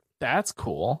for it. That's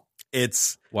cool.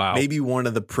 It's Wow. maybe one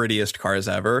of the prettiest cars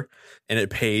ever, and it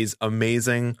pays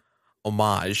amazing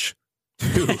homage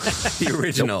to the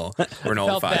original Renault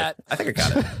Felt 5. that. I think I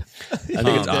got it. I think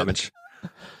it's homage.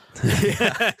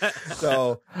 Yeah.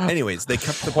 So, anyways, they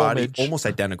kept the body Homage. almost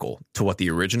identical to what the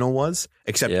original was,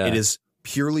 except Yeah. it is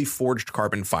purely forged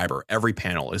carbon fiber. Every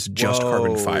panel is just Whoa.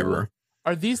 carbon fiber.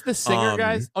 Are these the Singer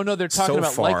guys? Oh no, they're talking so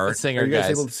about far, like the Singer are you guys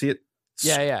guys. able to see it?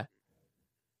 Yeah.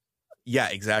 Yeah,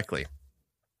 exactly.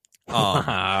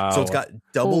 Wow. So it's got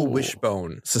double Ooh.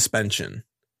 wishbone suspension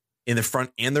in the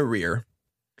front and the rear.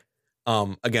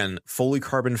 Again, fully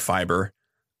carbon fiber.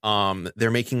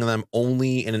 They're making them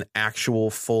only in an actual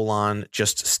full-on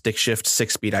just stick shift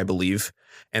 6-speed, I believe.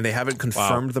 And they haven't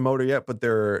confirmed the motor yet, but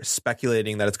they're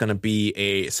speculating that it's going to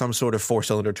be some sort of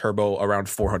 4-cylinder turbo around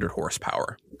 400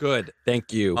 horsepower. good.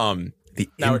 Thank you. The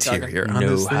Now we're talking. interior on No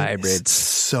this thing is hybrids.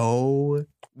 so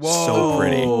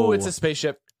pretty. Oh, it's a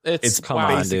spaceship. It's Come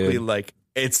on, basically dude. like,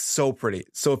 it's so pretty.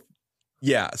 So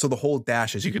yeah, so the whole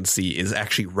dash, as you can see, is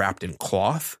actually wrapped in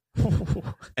cloth.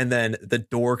 And then the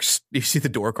dorks, you see the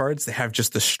door cards, they have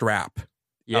just the strap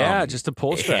yeah, just a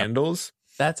pull strap. handles.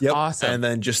 That's Yep. awesome. And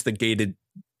then just the gated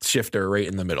shifter right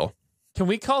in the middle. Can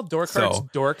we call door cards So,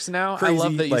 dorks now? I crazy,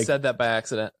 love that you like- said that by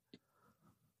accident.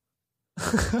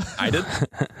 I did.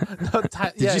 No,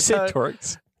 Did you say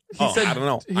torques? He said, I don't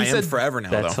know. he I am said- forever now,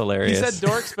 That's though. He hilarious. said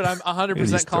dorks, but I'm 100%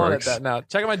 These calling it dorks. that now.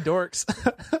 Check out my dorks.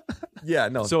 Yeah,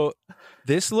 no. So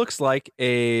this looks like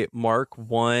a Mark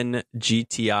 1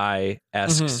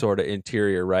 GTI-esque Mhm. sort of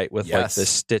interior, right? With like Yes. the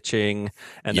stitching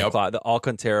and Yep. the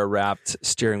Alcantara wrapped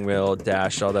steering wheel,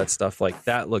 dash, all that stuff. Like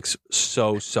that looks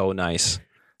so nice.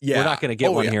 yeah. We're not going to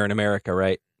get one here in America,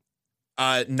 right?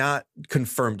 Not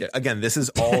confirmed yet. Again, this is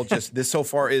all just this so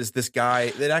far is this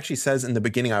guy. It actually says in the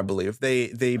beginning, I believe they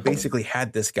basically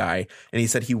had this guy, and he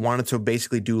said he wanted to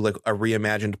basically do like a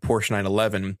reimagined Porsche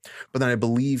 911, but then I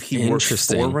believe he worked for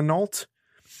Interesting. Renault,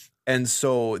 and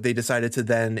so they decided to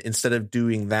then, instead of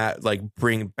doing that, like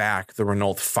bring back the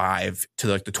Renault 5 to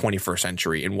like the 21st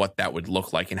century and what that would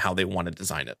look like and how they want to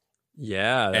design it.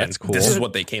 Yeah, that's And cool. This is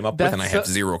what they came up with, and I That's have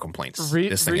so- zero complaints. Read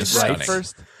This thing is that stunning.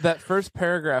 that first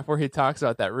paragraph where he talks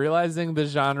about that. Realizing the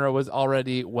genre was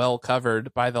already well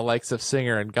covered by the likes of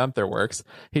Singer and Gunther Works,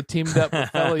 he teamed up with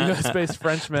fellow U.S.-based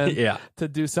Frenchmen yeah. to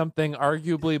do something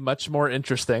arguably much more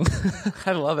interesting.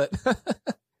 I love it.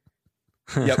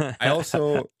 Yep. I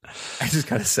just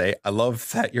gotta say, I love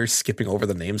that you're skipping over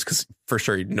the names because for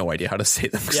sure you have no idea how to say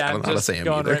them. 'Cause I Yeah, don't I'm know how to just say them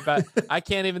going either. right back. I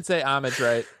can't even say homage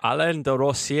right. Alain de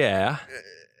Rossier.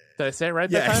 Did I say it right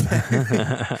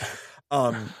that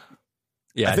time?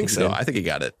 Yeah, I think so. you did. I think you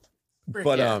got it.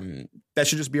 But Yeah. that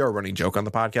should just be our running joke on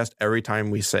the podcast. Every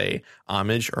time we say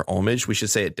homage or homage, we should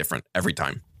say it different every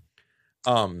time.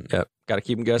 Yep. Got to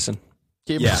keep them guessing.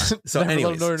 Keep yeah. So never let 'em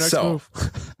anyways, know your next so- move.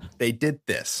 They did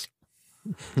this.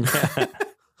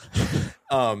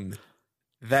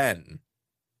 Then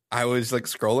I was like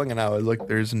scrolling and I was like,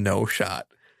 there's no shot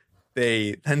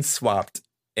they then swapped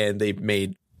and they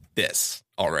made this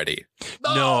already.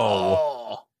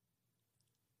 No.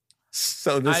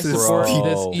 So this I is support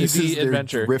Bro. this EV their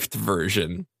adventure. drift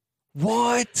version.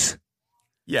 What?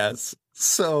 Yes.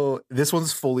 So this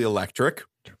one's fully electric.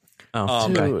 Oh,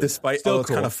 Dude. okay. Despite, Still it's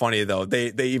kind cool. of funny though.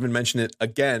 They even mentioned it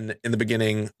again in the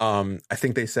beginning. I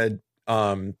think they said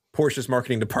Porsche's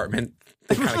marketing department,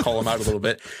 they kind of call them out a little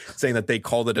bit, saying that they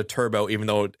called it a turbo, even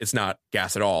though it's not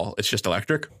gas at all. It's just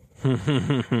electric.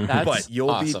 That's But you'll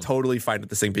be awesome. totally fine with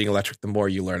this thing being electric the more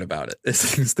you learn about it.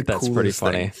 This is the That's coolest pretty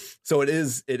funny. thing. So it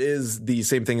is the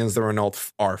same thing as the Renault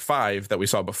R5 that we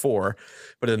saw before,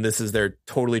 but then this is their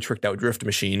totally tricked out drift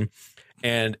machine.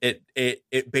 And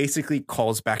it basically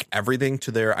calls back everything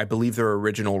to their, I believe, their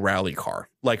original rally car,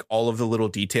 like all of the little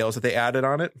details that they added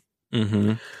on it.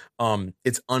 Mm-hmm.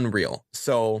 It's unreal.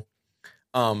 So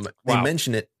they Wow.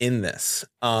 mention it in this.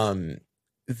 I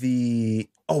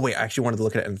actually wanted to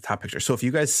look at it in the top picture. So if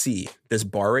you guys see this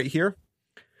bar right here,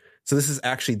 so this is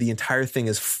actually, the entire thing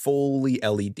is fully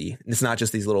LED. It's not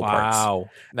just these little parts. Wow.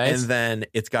 Nice. And then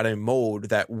it's got a mode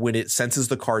that when it senses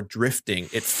the car drifting,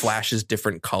 it flashes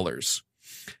different colors.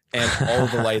 And all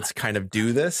the lights kind of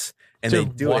do this. And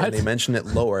Dude, they do it, what? and they mention it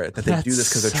lower, that they do That's this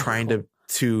because they're so trying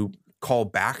to call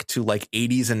back to like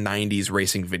 80s and 90s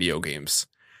racing video games.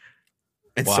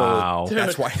 And Wow. so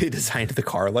that's Dude. why they designed the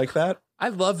car like that. I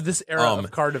love this era of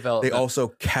car They development. also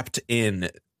kept in.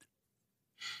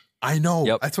 I know.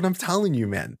 Yep. That's what I'm telling you,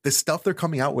 man. The stuff they're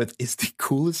coming out with is the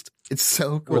coolest. It's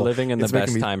so cool. We're living in the It's making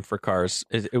best me- time for cars.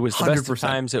 It was the best of 100%.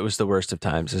 times. It was the worst of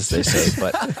times, as they say.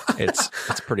 But it's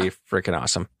pretty freaking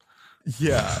awesome.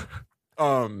 Yeah.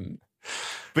 But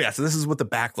yeah, so this is what the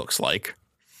back looks like.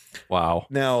 Wow.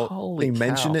 Now, Holy they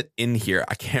mention cow. it in here.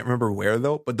 I can't remember where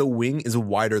though, but the wing is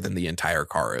wider than the entire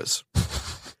car is.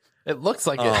 It looks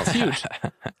like it. It's huge.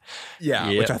 Yeah,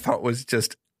 Yep. which I thought was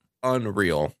just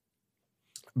unreal.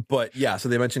 But yeah, so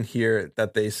they mentioned here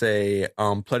that they say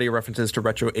plenty of references to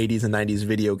retro 80s and 90s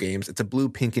video games. It's a blue,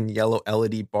 pink, and yellow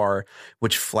LED bar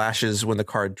which flashes when the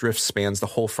car drifts, spans the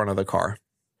whole front of the car.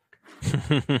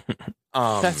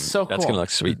 That's so cool. That's gonna look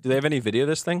sweet. Do they have any video of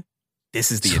this thing?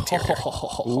 This is the interior.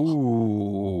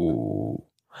 Ooh,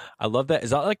 I love that.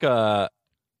 Is that like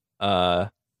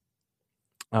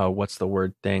what's the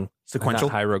word thing? Sequential?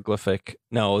 Not hieroglyphic.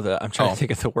 No, I'm trying Oh. to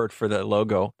think of the word for the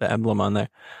logo, the emblem on there.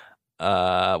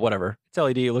 Whatever. It's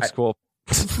LED. It looks cool.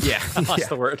 Yeah. I lost yeah.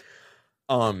 the word.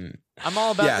 Um, I'm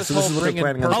all about Yeah, this so this whole is what they're bringing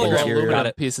planning on purple doing here. aluminum Got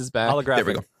it. pieces back. Holographic. there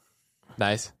we go.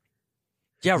 Nice.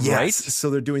 Yeah, Yes. right. So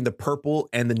they're doing the purple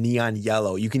and the neon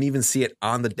yellow. You can even see it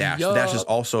on the dash. The dash is Yup.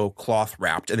 also cloth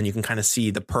wrapped, and then you can kind of see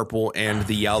the purple and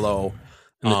the yellow.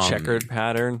 And the checkered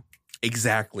pattern.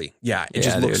 Exactly. Yeah. It Yeah,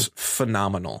 just looks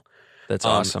phenomenal. That's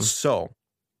awesome. So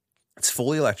it's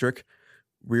fully electric,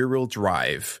 rear wheel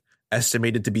drive,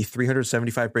 estimated to be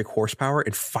 375 brake horsepower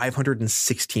and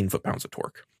 516 foot pounds of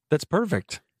torque. That's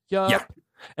perfect. Yeah. Yeah.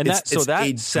 And It's that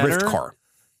a center drift car.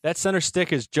 that center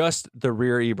stick is just the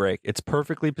rear e-brake. It's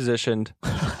perfectly positioned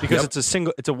because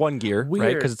Yep. it's a one gear, right?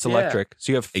 Weird, Because it's yeah. electric.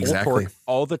 So you have full Exactly. torque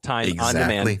all the time on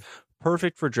demand. Exactly.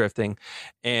 Perfect for drifting.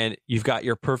 And you've got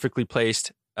your perfectly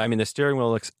placed. I mean, the steering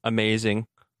wheel looks amazing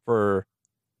for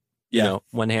you Yeah. know,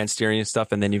 one hand steering and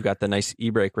stuff, and then you've got the nice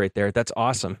e-brake right there. That's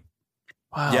awesome.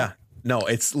 Wow. Yeah. No,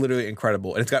 it's literally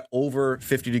incredible. And it's got over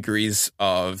 50 degrees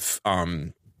of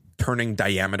turning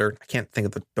diameter. I can't think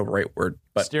of the right word,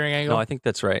 but Steering angle. No, I think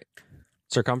that's right. is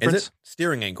Circumference? it?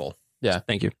 Steering angle.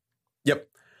 Thank you. Yep.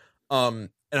 And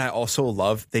I also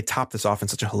love they top this off in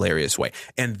such a hilarious way.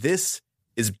 And this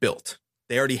is built.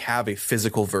 They already have a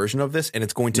physical version of this, and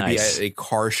it's going to Nice. be at a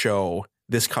car show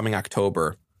this coming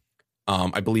October.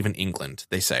 I believe in England,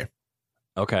 they say.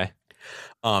 Okay.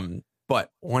 But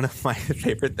one of my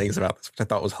favorite things about this, which I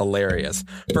thought was hilarious.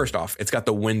 First off, it's got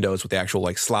the windows with the actual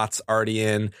like slots already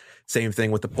in. Same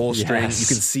thing with the pull string. Yes. You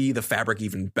can see the fabric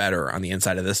even better on the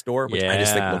inside of this door, which I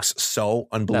just think Yeah. looks so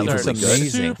That unbelievably looks good.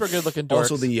 amazing. Super good looking doors.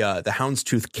 Also the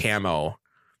houndstooth camo.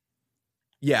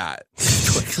 Yeah.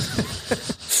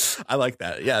 I like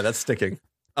that. Yeah, that's sticking.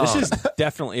 This is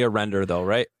definitely a render, though,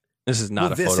 right? This is not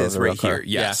well, a this photo is of the real right car. here.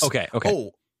 Yes. Yeah. Okay.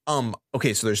 Okay.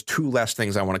 Okay, so there's two last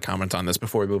things I want to comment on this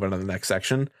before we move on to the next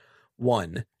section.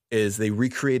 One is they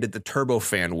recreated the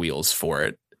turbofan wheels for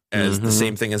it as the Mhm.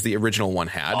 same thing as the original one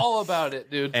had. all about it,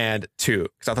 dude. And two,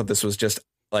 because I thought this was just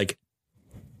like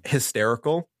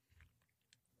hysterical.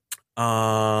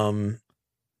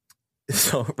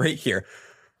 So right here.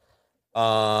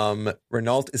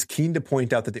 Renault is keen to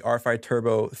point out that the R5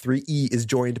 Turbo 3E is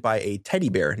joined by a teddy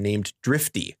bear named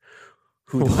Drifty,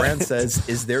 who the brand says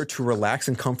is there to relax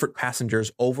and comfort passengers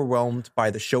overwhelmed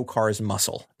by the show car's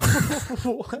muscle.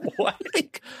 What?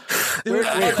 Dude,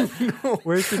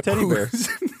 Where's the teddy bear?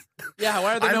 Yeah,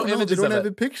 why are there I no don't know. They images don't of have it?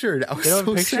 it pictured. I was They don't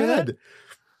so picture sad. that?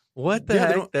 What the Yeah, they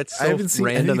heck? don't- That's I so haven't seen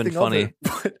random and anything of funny. it,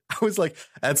 but I was like,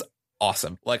 that's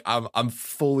awesome. Like I'm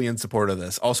fully in support of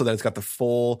this. Also, that it's got the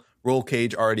full roll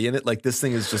cage already in it. Like this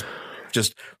thing is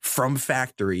just from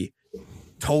factory,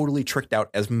 totally tricked out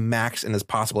as max and as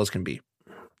possible as can be.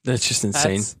 That's just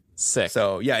insane. That's sick.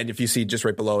 So yeah, and if you see just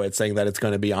right below it saying that it's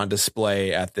going to be on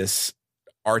display at this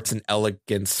Arts and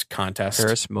Elegance contest.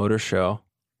 Paris Motor Show.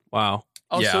 Wow.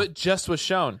 Oh, Yeah. so it just was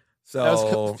shown. So That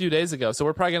was a few days ago. So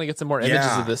we're probably going to get some more images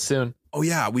Yeah. of this soon. oh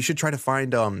yeah, we should try to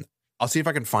find I'll see if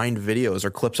I can find videos or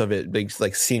clips of it big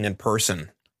like seen in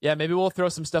person. Yeah, maybe we'll throw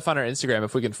some stuff on our Instagram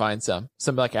if we can find some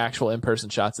like actual in-person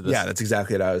shots of this. Yeah, that's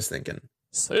exactly what I was thinking.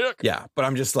 Sick. Yeah, but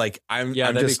I'm just like I'm Yeah,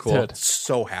 that'd be just cool.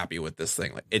 so happy with this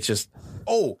thing. Like it's just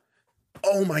oh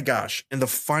my gosh. And the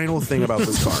final thing about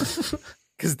this car,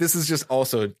 because this is just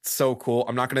also so cool.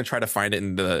 I'm not going to try to find it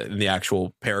in the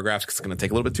actual paragraphs because it's going to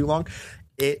take a little bit too long.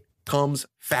 It comes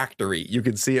factory. You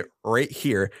can see it right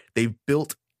here. They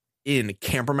built in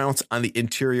camera mounts on the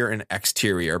interior and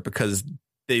exterior because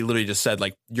they literally just said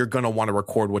like you're going to want to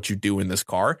record what you do in this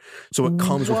car. So it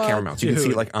comes with camera mounts. You can see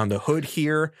dude? it like on the hood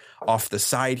here, off the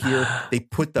side here. They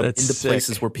put them That's into sick.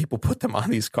 places where people put them on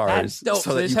these cars That's dope.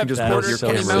 so They that you have can just that put quarter is your so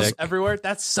twenty cameras mounts everywhere.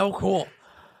 That's so cool.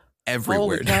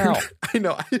 everywhere. Holy cow. dude. I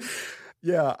know.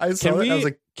 Yeah, I saw Can it. I was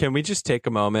we like, can we just take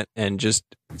a moment and just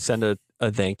send a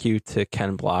thank you to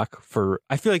Ken Block for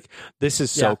I feel like this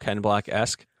is so Yeah. Ken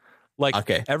Block-esque. Like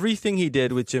okay. everything he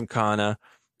did with Gymkhana,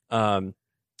 and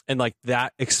like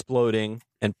that exploding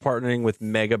and partnering with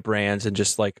mega brands and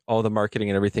just like all the marketing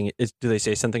and everything. Do they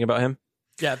say something about him?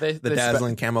 Yeah, The they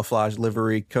dazzling camouflage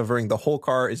livery covering the whole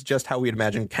car is just how we'd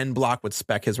imagine Ken Block would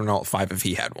spec his Renault 5 if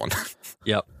he had one.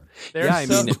 Yep. They're Yeah, I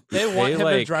so, mean, they want they, him to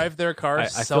like- drive their I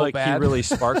cars feel so like bad. he really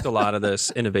sparked a lot of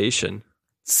this innovation.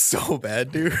 So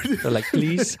bad, dude. They're like,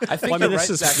 please. I think Well, I mean, you're this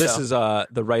right, is Zach, this though. is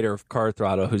the writer of Car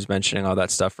Throttle who's mentioning all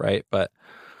that stuff, right? But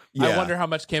I wonder how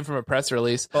much came from a press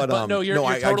release. But, no, you're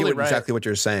I totally get right. exactly what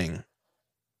you're saying.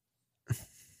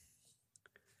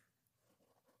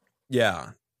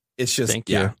 Yeah. It's just, thank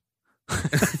you. yeah.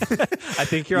 I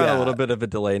think you're on a Yeah. little bit of a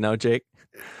delay now, Jake.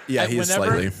 Yeah, he's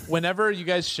slightly. Whenever you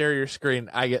guys share your screen,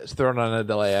 I get thrown on a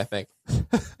delay, I think.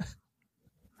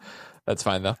 That's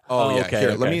fine though. Oh, Oh, yeah. okay, Here,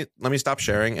 okay. let me stop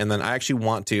sharing, and then I actually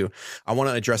want to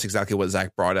address exactly what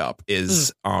Zach brought up.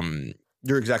 Is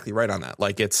you're exactly right on that.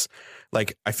 Like it's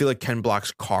like I feel like Ken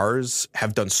Block's cars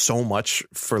have done so much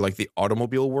for like the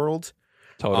automobile world,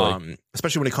 Totally.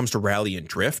 especially when it comes to rally and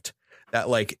drift. That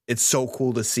like it's so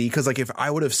cool to see because like if I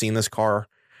would have seen this car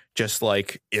just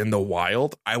like in the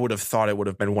wild, I would have thought it would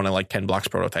have been one of like Ken Block's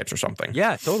prototypes or something.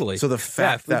 Yeah, totally. So the yeah,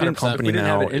 fact if we that a didn't, company we didn't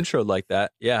now have it introed like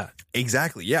that. Yeah.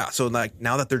 exactly, yeah. So like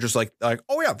now that they're just like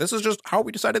oh yeah, this is just how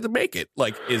we decided to make it.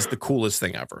 Like is the coolest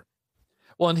thing ever.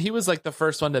 Well, and he was like the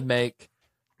first one to make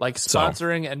like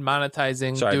sponsoring and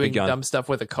monetizing Sorry, doing Big John. dumb stuff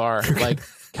with a car like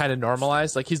kind of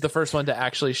normalized. Like he's the first one to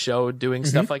actually show doing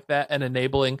stuff like that and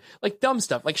enabling like dumb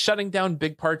stuff, like shutting down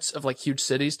big parts of like huge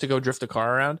cities to go drift a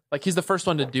car around. Like he's the first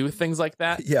one to do things like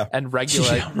that. Yeah. And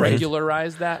Yeah, right.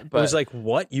 regularize that. But I was like,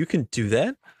 what? You can do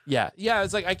that? yeah.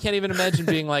 It's like I can't even imagine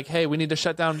being like, hey, we need to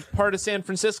shut down part of San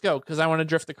Francisco because I want to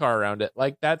drift the car around it.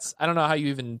 Like that's I don't know how you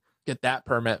even get that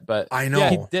permit, but I know. yeah,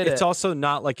 he did It's it. also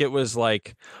not like it was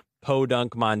like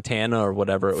Podunk, Montana or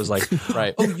whatever. It was like,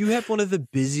 Right. oh, you have one of the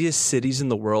busiest cities in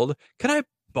the world. Can I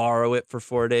borrow it for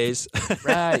 4 days?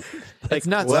 Right. It's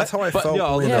nuts. Well, that's how I But felt no,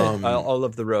 I'll, when love I'll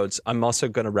love the roads. I'm also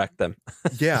going to wreck them.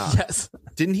 yeah. Yes.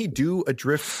 Didn't he do a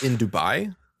drift in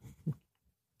Dubai?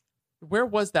 Where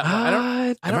was that one? I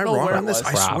don't Am I know wrong where on it this?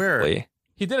 was. I swear. Probably.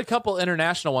 He did a couple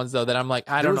international ones though that I'm like,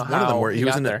 I There don't know was one of them how where he he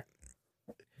was got in there.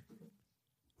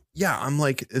 Yeah, I'm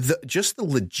like just the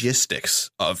logistics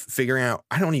of figuring out.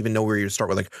 I don't even know where you start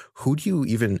with. Like, who do you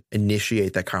even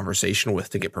initiate that conversation with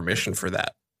to get permission for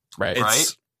that? Right.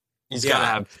 It's, He's Yeah. got to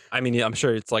have. I mean, I'm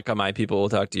sure it's like a my people will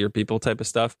talk to your people type of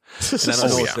stuff. And I don't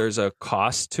know Oh, if yeah. there's a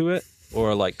cost to it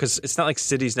or like because it's not like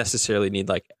cities necessarily need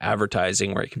like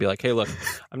advertising where it can be like, hey, look,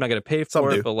 I'm not going to pay Some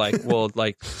for do. it, but like, well,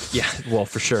 like, yeah, well,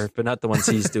 for sure, but not the ones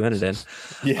he's doing it in.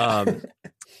 Yeah.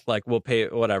 Like we'll pay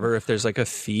whatever if there's like a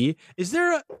fee.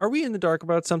 Are we in the dark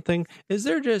about something? Is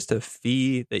there just a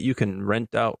fee that you can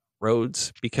rent out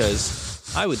roads?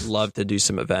 Because I would love to do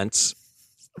some events.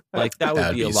 Like that would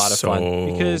That'd be a lot of so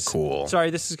fun. Because cool. sorry,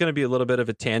 this is going to be a little bit of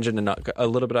a tangent and not a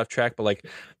little bit off track, but like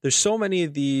there's so many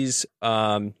of these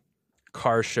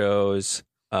car shows,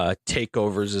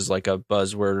 takeovers is like a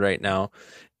buzzword right now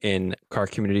in car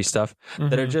community stuff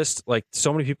that are just like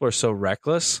so many people are so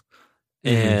reckless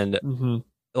and Mhm.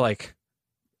 like,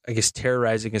 I guess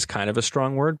terrorizing is kind of a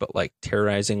strong word, but like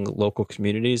terrorizing local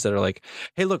communities that are like,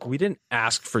 hey, look, we didn't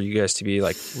ask for you guys to be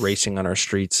like racing on our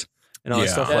streets and all that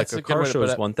stuff. That's Like a a good car way to show put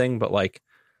is it. one thing, but like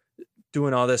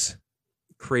doing all this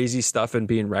crazy stuff and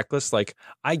being reckless, like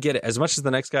I get it. As much as the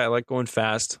next guy, I like going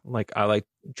fast. Like I like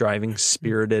driving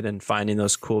spirited and finding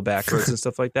those cool back roads and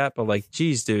stuff like that. But like,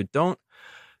 geez, dude, don't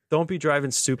be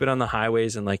driving stupid on the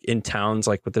highways and like in towns,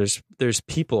 like, but there's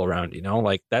people around, you know,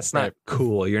 like that's not Right.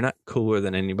 cool. You're not cooler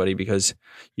than anybody because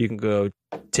you can go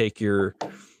take your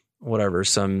whatever,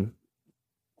 some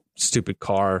stupid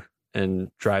car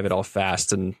and drive it all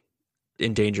fast and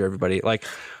endanger everybody. Like,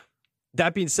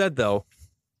 that being said, though,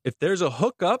 if there's a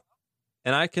hookup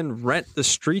and I can rent the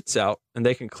streets out and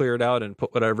they can clear it out and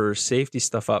put whatever safety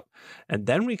stuff up, and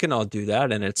then we can all do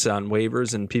that, and it's on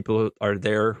waivers and people are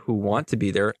there who want to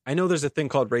be there. I know there's a thing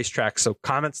called racetrack, so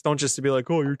comments don't just to be like,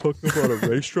 oh, you're talking about a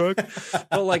racetrack.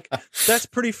 But like, that's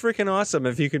pretty freaking awesome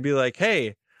if you could be like,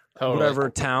 hey, whatever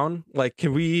town, like,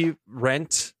 can we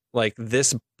rent like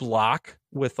this block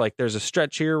with like, there's a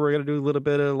stretch here, we're gonna do a little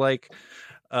bit of like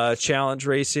challenge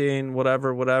racing,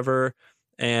 whatever,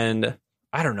 and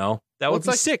I don't know, that would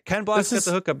be sick. Ken Block's got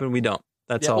the hookup and we don't.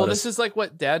 That's all. Well, this is like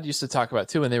what Dad used to talk about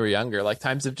too when they were younger. Like,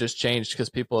 times have just changed because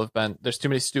people have been, there's too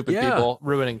many stupid people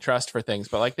ruining trust for things.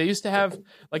 But like, they used to have,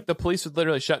 like, the police would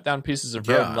literally shut down pieces of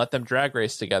road and let them drag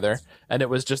race together, and it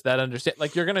was just that understand.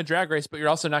 Like, you're gonna drag race, but you're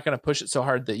also not gonna push it so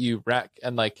hard that you wreck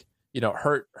and like, you know,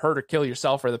 hurt or kill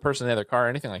yourself or the person in the other car or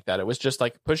anything like that. It was just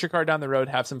like, push your car down the road,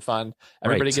 have some fun.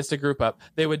 Everybody gets to group up.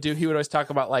 He would always talk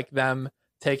about like them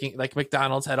taking, like,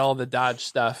 McDonald's had all the Dodge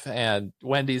stuff and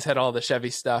Wendy's had all the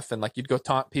Chevy stuff, and like you'd go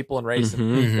taunt people and race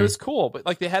them. It was cool, but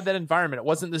like they had that environment. It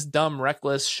wasn't this dumb,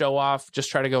 reckless, show off,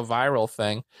 just try to go viral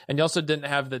thing. And you also didn't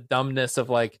have the dumbness of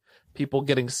like people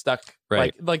getting stuck,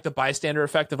 like the bystander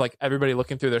effect of like everybody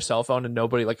looking through their cell phone and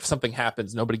nobody, like, if something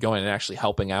happens, nobody going and actually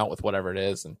helping out with whatever it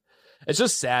is. And it's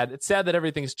just sad. It's sad that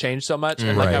everything's changed so much.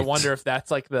 And like, I wonder if that's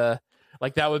like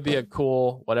that would be a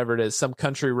cool, whatever it is, some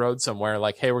country road somewhere.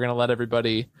 Like, hey, we're going to let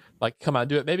everybody like come out and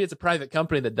do it. Maybe it's a private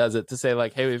company that does it to say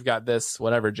like, hey, we've got this,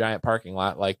 whatever, giant parking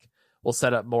lot. Like, we'll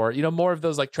set up more, more of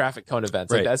those like traffic cone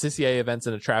events, like the SCCA events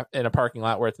in a parking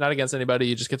lot where it's not against anybody.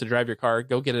 You just get to drive your car,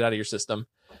 go get it out of your system,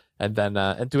 and then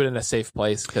and do it in a safe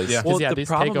place. Because the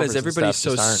problem is everybody's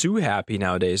so sue happy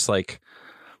nowadays. Like,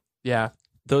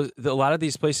 a lot of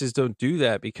these places don't do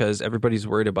that because everybody's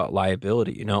worried about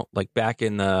liability. Like back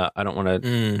in the, I don't want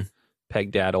to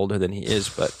peg Dad older than he is,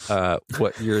 but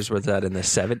what years was that in the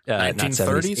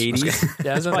 1930s, 80s?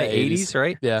 Yeah, it was in the 80s,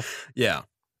 right? Yeah,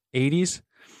 80s.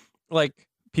 Like,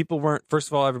 people weren't. First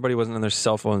of all, everybody wasn't on their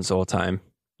cell phones the whole time.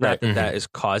 Not that that is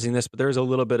causing this, but there's a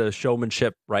little bit of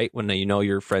showmanship, right? When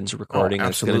your friends are recording,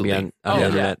 it's going to be on the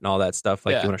internet and all that stuff.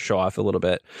 Like, you want to show off a little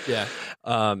bit. Yeah.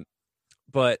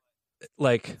 But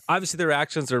like, obviously there are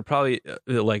actions that are probably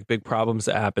like big problems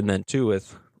that happen then too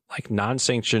with like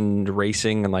non-sanctioned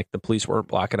racing, and like the police weren't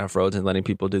blocking off roads and letting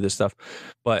people do this stuff.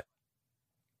 But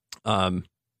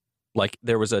like,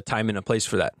 there was a time and a place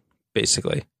for that,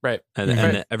 basically. Right.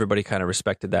 And everybody kind of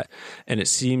respected that. And it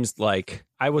seems like,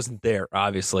 I wasn't there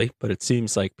obviously, but it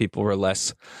seems like people were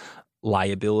less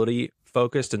liability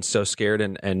focused and so scared,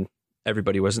 and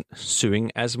everybody wasn't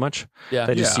suing as much.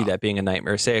 I just see that being a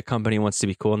nightmare. Say a company wants to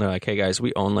be cool and they're like, hey guys,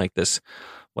 we own like this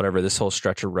whole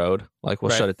stretch of road, like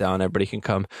we'll shut it down, everybody can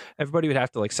come. Everybody would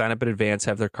have to like sign up in advance,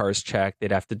 have their cars checked,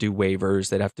 they'd have to do waivers,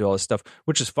 they'd have to do all this stuff,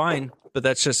 which is fine, but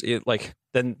that's just it. Like,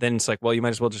 then it's like, well, you might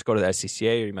as well just go to the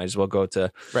SCCA, or you might as well go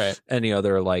to any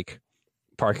other like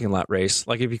parking lot race.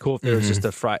 Like, it'd be cool if there was just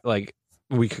a Friday, like,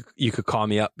 you could call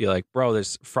me up, be like, bro,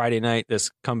 this Friday night, this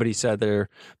company said they're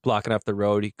blocking off the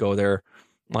road. You go there,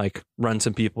 like, run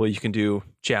some people. You can do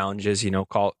challenges,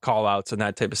 call outs and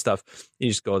that type of stuff. You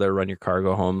just go there, run your car,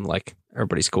 go home. Like,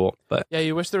 everybody's cool. But yeah,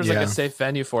 you wish there was like a safe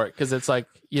venue for it, because it's like,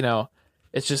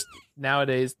 it's just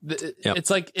nowadays it's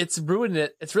like, it's ruined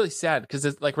it. It's really sad because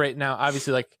it's like right now,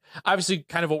 obviously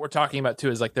kind of what we're talking about too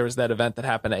is like, there was that event that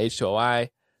happened at H2OI,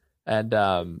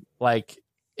 and like,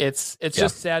 it's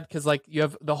just sad because like, you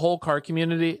have the whole car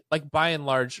community, like, by and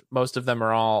large, most of them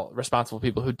are all responsible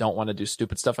people who don't want to do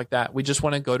stupid stuff like that. We just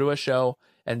want to go to a show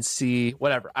and see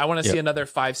whatever. I want to see another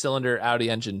 5-cylinder Audi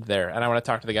engine there, and I want to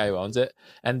talk to the guy who owns it.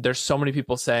 And there's so many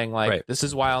people saying like, this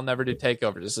is why I'll never do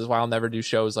takeovers. This is why I'll never do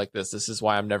shows like this. This is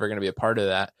why I'm never going to be a part of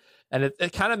that. And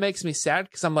it kind of makes me sad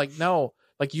because I'm like, no,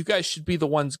 like, you guys should be the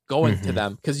ones going to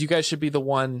them, because you guys should be the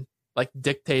one like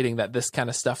dictating that this kind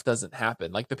of stuff doesn't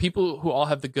happen. Like the people who all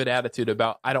have the good attitude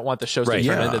about I don't want the shows to turn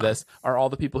yeah. into this are all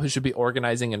the people who should be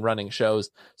organizing and running shows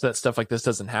so that stuff like this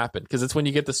doesn't happen. Because it's when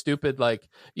you get the stupid, like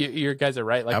your guys are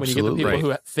right. Like Absolutely. when you get the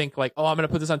people who think like, oh, I'm going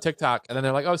to put this on TikTok, and then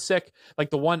they're like, oh, sick. Like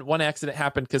the one accident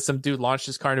happened because some dude launched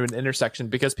his car into an intersection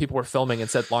because people were filming and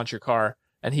said launch your car,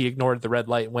 and he ignored the red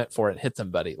light and went for it and hit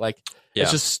somebody. Like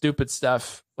it's just stupid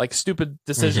stuff, like stupid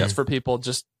decisions for people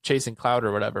just chasing clout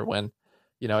or whatever. When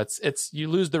you know, it's you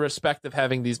lose the respect of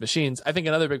having these machines. I think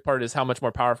another big part is how much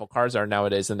more powerful cars are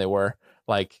nowadays than they were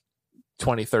like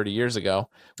 20, 30 years ago,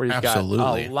 where you've got a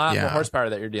lot more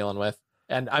horsepower that you're dealing with.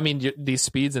 And I mean, these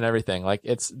speeds and everything, like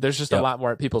there's just a lot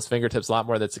more at people's fingertips, a lot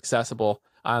more that's accessible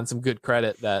on some good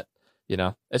credit that, you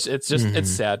know, it's just, it's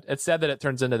sad. It's sad that it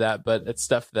turns into that, but it's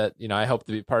stuff that, you know, I hope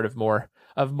to be part of more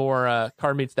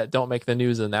car meets that don't make the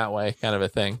news in that way, kind of a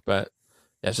thing. But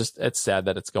yeah, it's sad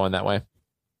that it's going that way.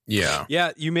 Yeah.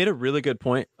 Yeah. You made a really good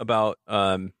point about,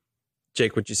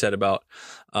 Jake, what you said about,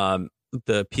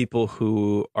 the people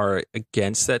who are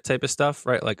against that type of stuff,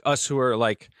 right? Like us who are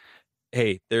like,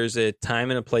 hey, there's a time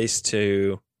and a place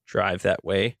to drive that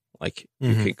way. Like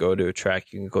you could go to a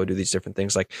track, you can go do these different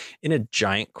things, like in a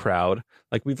giant crowd.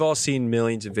 Like we've all seen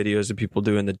millions of videos of people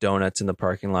doing the donuts in the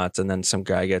parking lots, and then some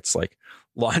guy gets like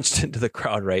launched into the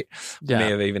crowd, right? Yeah. We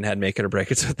may have even had make it or break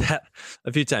it with that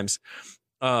a few times.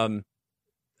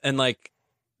 And like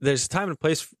there's a time and a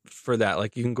place for that.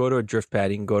 Like you can go to a drift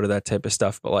pad, you can go to that type of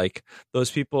stuff. But like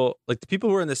those people, like the people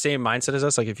who are in the same mindset as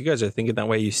us, like if you guys are thinking that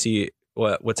way, you see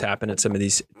what's happened at some of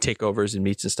these takeovers and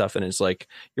meets and stuff, and it's like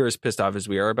you're as pissed off as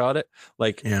we are about it.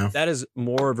 Like that is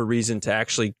more of a reason to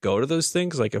actually go to those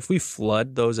things. Like if we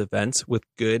flood those events with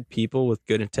good people with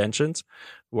good intentions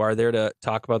who are there to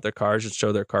talk about their cars and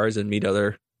show their cars and meet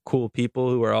other cool people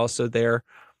who are also there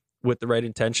with the right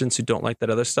intentions who don't like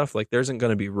that other stuff, like there isn't going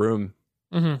to be room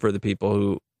for the people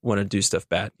who want to do stuff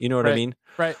bad. You know what I mean?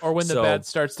 Right. Or when the bad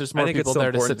starts, there's more people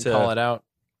there to sit and call it out.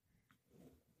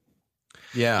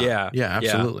 Yeah,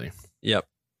 absolutely. Yep.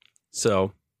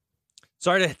 So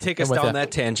sorry to take us down that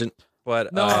tangent,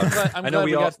 but no, I know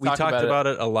we talked about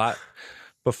it a lot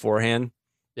beforehand.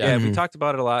 Yeah, we talked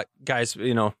about it a lot, guys.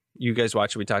 You know, you guys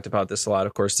watch it. We talked about this a lot,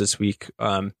 of course, this week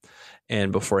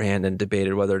and beforehand, and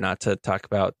debated whether or not to talk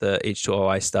about the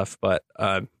H2OI stuff, but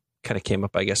kind of came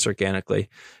up, I guess, organically,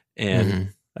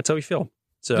 and that's how we feel.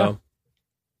 So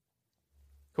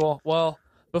cool. Well,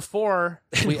 before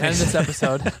we end this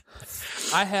episode,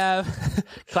 I have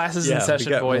classes in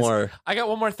session, boys. I got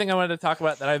one more thing I wanted to talk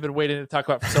about that I've been waiting to talk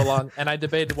about for so long, and I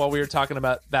debated while we were talking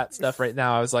about that stuff right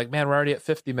now. I was like, man, we're already at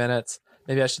 50 minutes.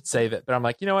 Maybe I should save it. But I'm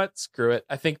like, you know what? Screw it.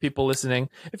 I think people listening,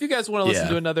 if you guys want to listen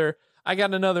to another, I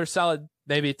got another solid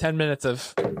maybe 10 minutes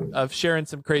of sharing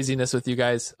some craziness with you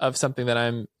guys of something that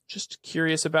I'm just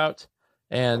curious about.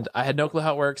 And I had no clue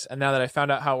how it works. And now that I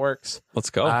found out how it works,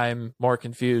 let's go. I'm more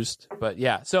confused. But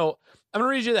yeah, so I'm going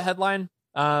to read you the headline.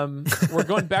 We're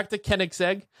going back to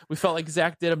Koenigsegg. We felt like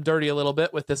Zach did them dirty a little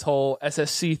bit with this whole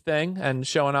SSC thing and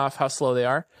showing off how slow they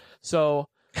are. So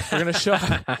we're going to show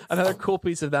another cool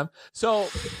piece of them. So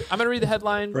I'm going to read the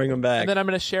headline. Bring them back. And then I'm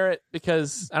going to share it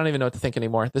because I don't even know what to think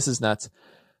anymore. This is nuts.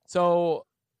 So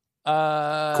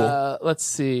cool. Let's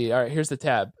see. All right, here's the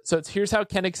tab. So here's how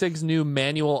Koenigsegg's new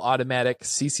manual automatic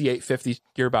CC850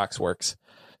 gearbox works.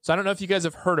 So I don't know if you guys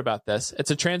have heard about this.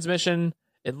 It's a transmission.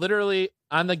 It literally,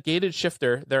 on the gated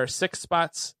shifter, there are 6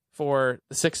 spots for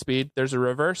the 6-speed. There's a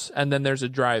reverse, and then there's a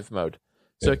drive mode.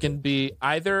 So it can be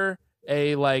either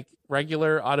a like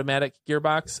regular automatic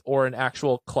gearbox or an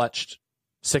actual clutched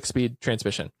 6-speed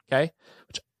transmission. Okay,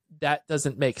 which that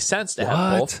doesn't make sense to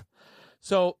have both.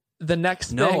 So the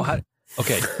next thing,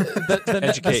 okay,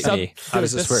 educate me. How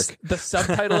does this work? The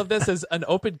subtitle of this is an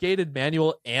open gated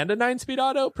manual and a 9-speed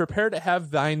auto. Prepare to have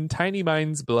thine tiny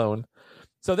minds blown.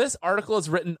 So this article is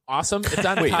written awesome. It's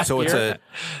on Top Gear.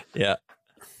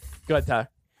 Go ahead, Ty.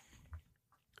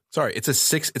 Sorry, it's a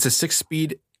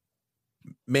 6-speed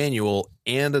manual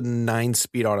and a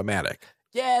 9-speed automatic.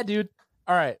 Yeah, dude.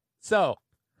 All right. So,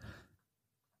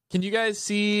 can you guys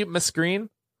see my screen?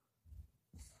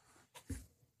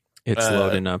 It's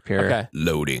loading up here. Okay.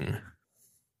 Loading.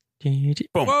 Boom.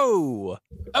 Whoa.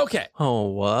 Okay. Oh,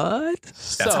 what?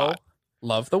 So, hot.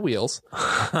 Love the wheels.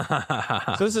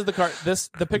 So this is the car.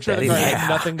 The picture of the car has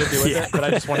nothing to do with it, but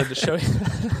I just wanted to show you.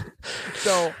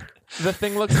 So the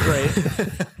thing looks great.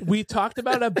 We talked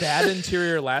about a bad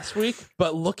interior last week,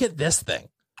 but look at this thing.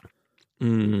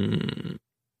 Could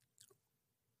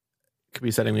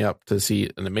be setting me up to see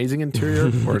an amazing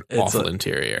interior or an awful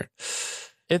interior.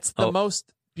 It's the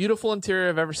most beautiful interior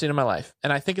I've ever seen in my life,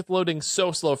 and I think it's loading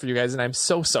so slow for you guys, and I'm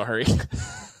so sorry.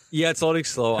 Yeah, it's loading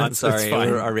slow. I'm It's sorry. fine,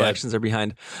 Our but- reactions are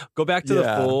behind. Go back to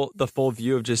the full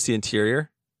view of just the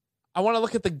interior. I want to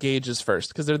look at the gauges first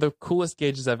because they're the coolest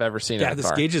gauges I've ever seen. Yeah, in a these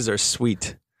car. gauges are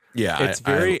sweet. Yeah, It's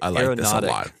very I like this a aeronautic.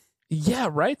 lot. Yeah,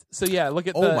 right. So yeah, look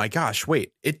at. Oh my gosh!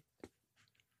 Wait, it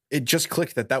just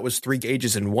clicked that was 3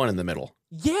 gauges and 1 in the middle.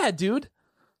 Yeah, dude.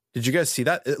 Did you guys see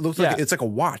that? It looks Yeah. like it's like a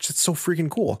watch. It's so freaking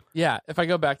cool. Yeah, if I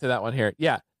go back to that one here,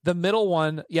 yeah, the middle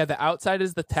one, yeah, the outside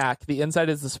is the tach, the inside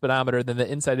is the speedometer, then the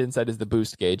inside is the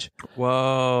boost gauge.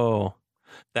 Whoa.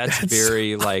 That's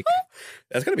very like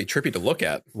That's gonna be trippy to look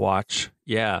at. watch.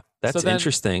 Yeah, that's So then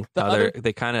interesting. the How other-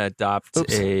 they kind of adopt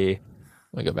Oops. a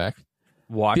Let me go back.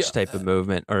 watch The- type of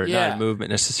movement, or yeah. not a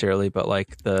movement necessarily, but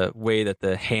like the way that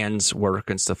the hands work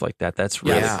and stuff like that. That's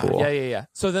really Yeah. cool. Yeah.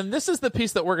 So then this is the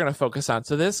piece that we're going to focus on.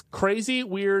 So this crazy,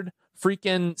 weird,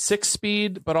 freaking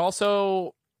 6-speed, but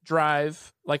also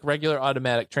drive like regular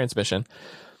automatic transmission.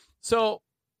 So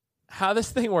how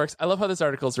this thing works, I love how this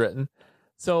article is written.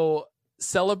 So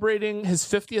celebrating his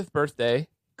 50th birthday,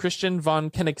 Christian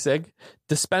von Koenigsegg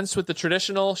dispensed with the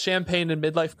traditional champagne and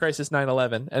midlife crisis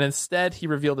 911, and instead he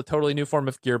revealed a totally new form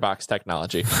of gearbox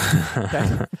technology.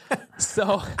 Okay?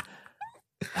 So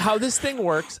how this thing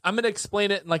works, I'm going to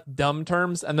explain it in like dumb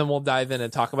terms, and then we'll dive in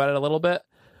and talk about it a little bit.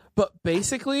 But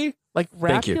basically, like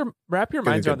wrap you. your Good,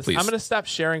 minds around this. please. I'm going to stop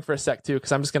sharing for a sec too,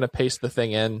 because I'm just going to paste the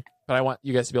thing in. But I want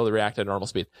you guys to be able to react at normal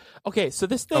speed. Okay, so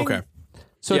this thing. Okay.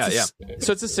 So Yeah, so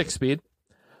it's a 6-speed,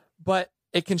 but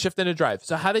it can shift into drive.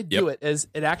 So how they do it is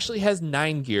it actually has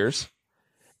 9 gears,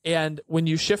 and when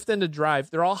you shift into drive,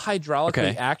 they're all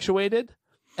hydraulically Okay. actuated,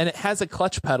 and it has a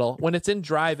clutch pedal. When it's in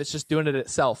drive, it's just doing it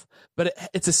itself. But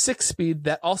it's a 6-speed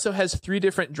that also has 3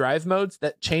 different drive modes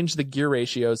that change the gear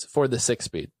ratios for the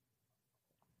 6-speed.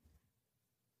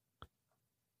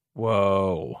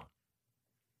 Whoa.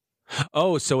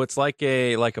 Oh, so it's like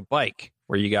a bike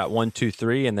where you got 1, 2,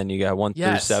 3, and then you got 1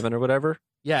 Yes. through 7 or whatever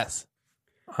Yes.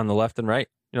 on the left and right.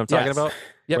 You know what I'm talking Yes. about?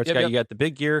 Yep. Where it's you got the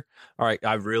big gear. All right,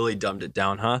 I really dumbed it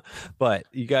down, huh? But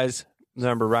you guys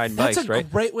remember riding That's bikes, a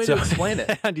right? great way to explain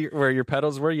it. and where your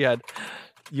pedals were, you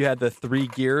had the 3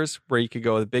 gears where you could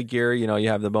go with the big gear. You know, you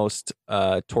have the most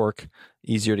torque,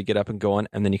 easier to get up and going,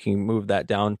 and then you can move that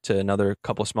down to another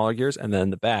couple smaller gears, and then in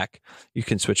the back you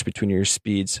can switch between your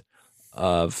speeds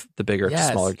of the bigger to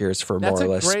Yes. smaller gears for That's more or a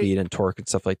less great- speed and torque and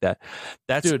stuff like that.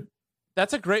 That's Dude,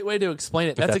 that's a great way to explain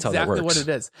it. If That's that's how that exactly what works. it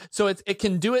is. So it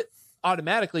can do it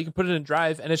automatically. You can put it in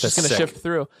drive, and it's just That's going to sick. shift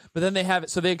through. But then they have it.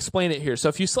 So they explain it here. So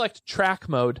if you select track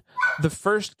mode, the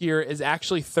first gear is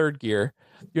actually third gear.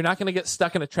 You're not going to get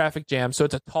stuck in a traffic jam. So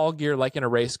it's a tall gear like in a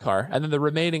race car. And then the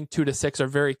remaining 2 to 6 are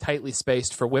very tightly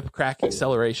spaced for whip crack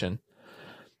acceleration.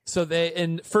 So they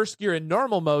in first gear in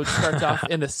normal mode starts off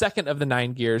in the second of the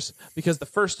 9 gears because the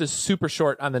first is super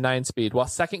short on the 9-speed, while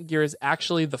second gear is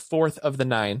actually the fourth of the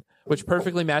 9, which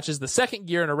perfectly matches the second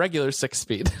gear in a regular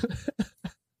 6-speed.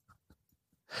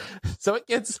 So it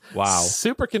gets Wow.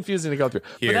 super confusing to go through.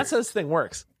 Here. But that's how this thing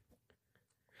works.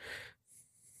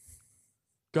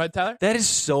 Go ahead, Tyler. that is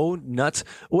so nuts.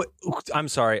 What? I'm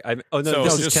sorry. So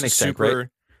this is just Koenigsegg, super, right?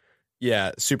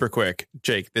 yeah, super quick.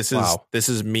 Jake, this is Wow. this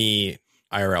is me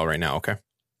IRL right now. Okay,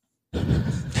 I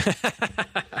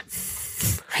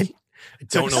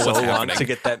don't know so what's long happening. to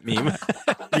get that meme.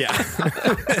 Yeah,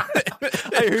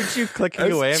 I heard you clicking I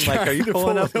was away. I'm like, are trying you to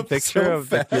pulling pull up it a up picture so of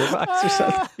the fast. gearbox or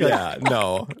something? yeah,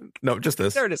 no, just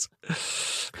this. There it is.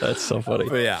 That's so funny.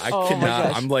 But yeah, I Oh my cannot.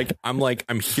 gosh.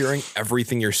 I'm hearing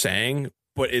everything you're saying,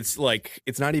 but it's like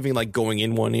it's not even like going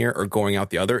in one ear or going out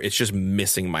the other. It's just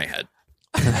missing my head.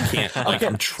 I can't. Like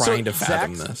I'm trying to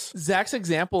fathom this. Zach's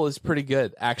example is pretty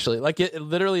good, actually. Like it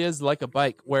literally is like a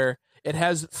bike where it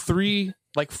has 3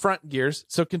 like front gears.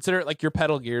 So consider it like your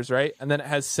pedal gears, right? And then it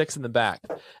has 6 in the back.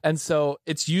 And so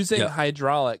it's using Yeah.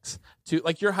 hydraulics to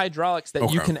like your hydraulics that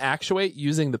you Okay. can actuate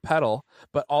using the pedal,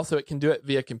 but also it can do it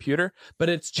via computer. But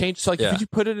it's changed. So like Yeah. if you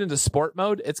put it into sport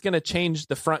mode, it's going to change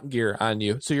the front gear on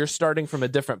you. So you're starting from a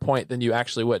different point than you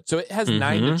actually would. So it has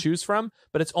 9 to choose from,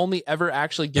 but it's only ever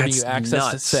actually giving That's you access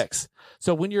to nuts. 6.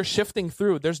 So when you're shifting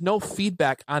through, there's no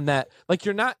feedback on that. Like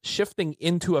you're not shifting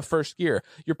into a first gear.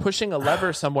 You're pushing a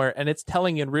lever somewhere and it's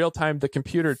telling in real time the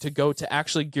computer to go to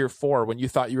actually gear 4 when you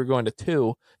thought you were going to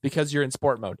 2 because you're in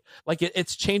sport mode. Like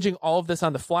it's changing all of this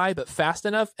on the fly, but fast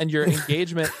enough. And your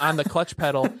engagement on the clutch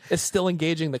pedal is still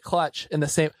engaging the clutch in the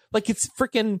same, like it's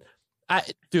freaking,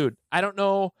 dude, I don't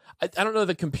know. I don't know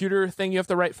the computer thing you have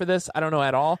to write for this. I don't know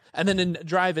at all. And then in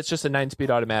drive, it's just a 9-speed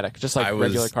automatic, just like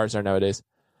regular cars are nowadays.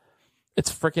 It's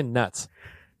freaking nuts.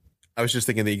 I was just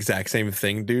thinking the exact same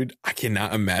thing, dude. I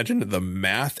cannot imagine the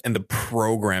math and the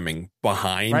programming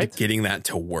behind Right? getting that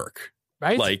to work.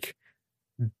 Right? Like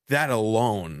that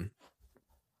alone.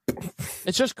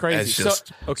 It's just crazy. It's just-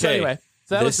 so Okay. anyway,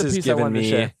 so that was This the is piece I giving wanted to me-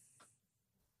 share.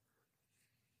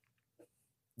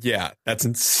 Yeah, that's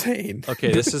insane.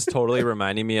 Okay, this is totally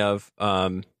reminding me of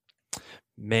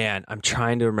man, I'm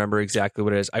trying to remember exactly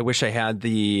what it is. I wish I had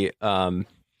the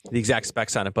exact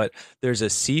specs on it, but there's a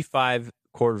C5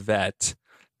 Corvette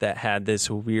that had this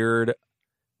weird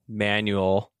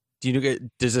manual.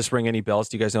 Does this ring any bells?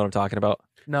 Do you guys know what I'm talking about?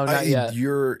 No, not yet.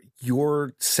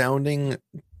 You're sounding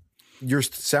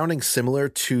similar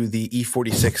to the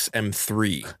E46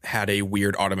 M3 had a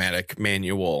weird automatic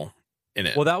manual in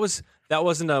it. Well, that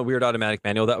wasn't a weird automatic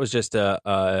manual. That was just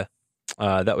that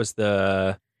was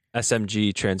the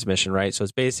SMG transmission, right? So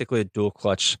it's basically a dual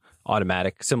clutch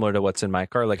automatic, similar to what's in my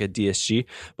car, like a DSG.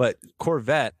 But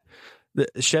Corvette, the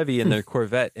Chevy and their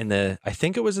Corvette I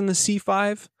think it was in the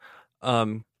C5.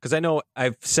 Because I know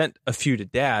I've sent a few to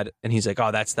Dad, and he's like,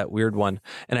 "Oh, that's that weird one."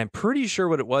 And I'm pretty sure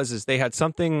what it was is they had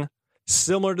something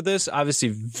similar to this, obviously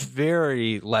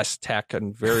very less tech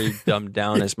and very dumbed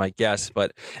down, is my guess.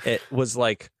 But it was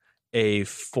like a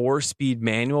 4-speed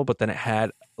manual, but then it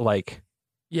had like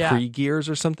pre-gears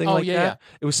or something that. Yeah.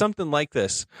 It was something like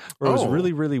this, where it was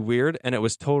really, really weird, and it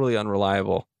was totally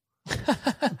unreliable.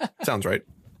 Sounds right.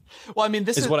 Well, I mean,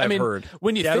 this is what I've heard.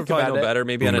 When you Dad think would probably about know it, better.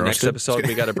 Maybe on the next Roasted. episode,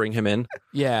 we got to bring him in.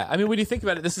 yeah, I mean, when you think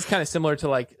about it, this is kind of similar to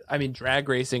like, I mean, drag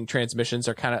racing transmissions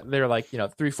are they're like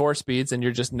 3-4 speeds, and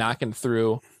you're just knocking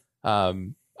through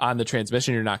on the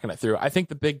transmission. You're knocking it through. I think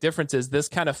the big difference is this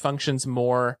kind of functions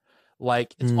more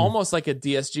like it's almost like a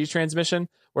DSG transmission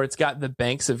where it's got the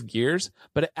banks of gears,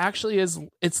 but it actually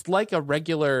it's like a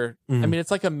regular, I mean,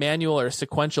 it's like a manual or a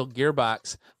sequential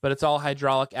gearbox, but it's all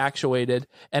hydraulic actuated.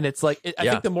 And it's like, I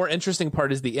think the more interesting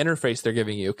part is the interface they're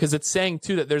giving you, because it's saying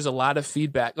too that there's a lot of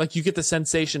feedback. Like you get the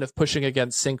sensation of pushing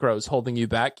against synchros holding you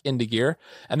back into gear.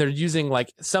 And they're using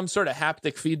like some sort of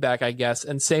haptic feedback, I guess.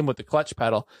 And same with the clutch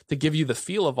pedal to give you the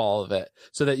feel of all of it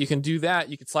so that you can do that.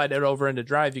 You can slide it over into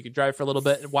drive. You can drive for a little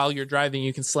bit. And while you're driving,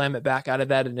 you can slam it back out of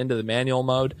that and into the manual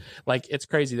mode. Like it's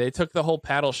crazy. They took the whole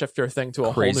paddle shifter thing to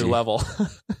a whole new level.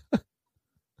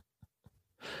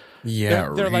 Yeah,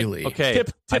 they're really. like, Okay, I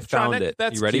Tiptronic, found it.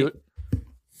 That's You ready? cute.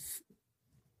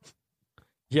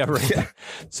 Yeah, right.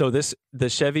 So the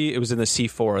Chevy, it was in the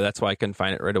C4. That's why I couldn't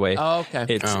find it right away. Oh, okay.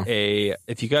 It's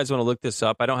if you guys want to look this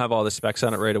up, I don't have all the specs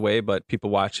on it right away, but people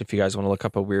watch if you guys want to look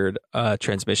up a weird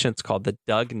transmission. It's called the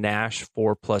Doug Nash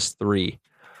 4+3.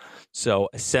 So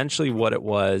essentially what it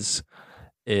was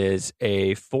is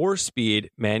a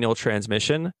 4-speed manual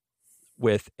transmission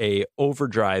with a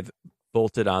overdrive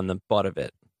bolted on the butt of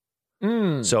it.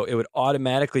 So it would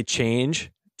automatically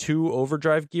change 2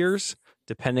 overdrive gears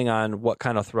depending on what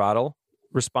kind of throttle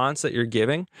response that you're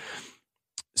giving.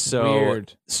 So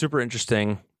Weird. Super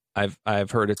interesting. I've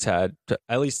heard it's had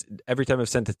at least every time I've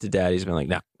sent it to Dad, he's been like,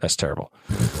 "Nah, that's terrible."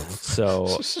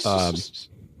 So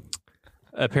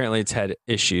apparently it's had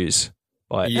issues.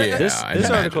 But Yeah, this I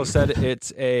imagine. article said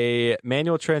it's a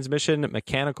manual transmission,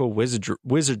 mechanical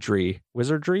wizardry.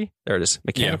 There it is.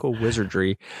 Mechanical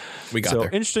wizardry. We got So there.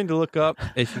 interesting to look up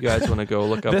if you guys want to go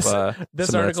look up This some of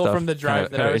that article stuff. from the drive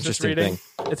Kinda that I was just interesting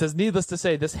reading, it says, needless to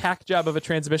say, this hack job of a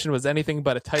transmission was anything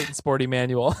but a tight and sporty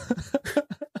manual.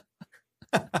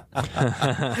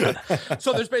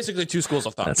 So there's basically 2 schools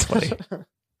of thought. That's funny.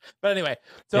 But anyway,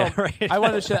 so Yeah, right. I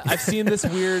wanted to share, I've seen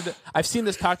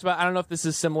this talked about. I don't know if this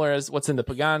is similar as what's in the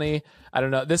Pagani. I don't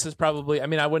know. This is probably, I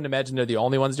mean, I wouldn't imagine they're the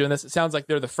only ones doing this. It sounds like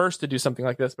they're the first to do something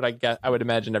like this, but I would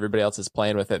imagine everybody else is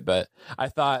playing with it. But I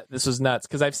thought this was nuts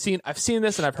because I've seen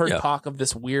this and I've heard talk of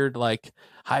this weird like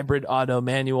hybrid auto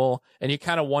manual, and you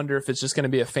kind of wonder if it's just going to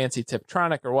be a fancy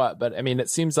Tiptronic or what. But I mean, it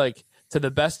seems like to the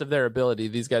best of their ability,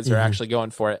 these guys are actually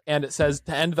going for it. And it says,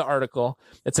 to end the article,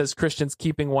 it says Christian's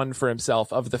keeping one for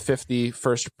himself of the 50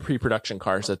 first pre-production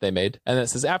cars that they made. And it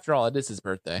says, after all, it is his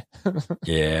birthday.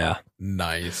 Yeah.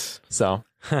 Nice. So,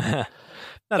 Not a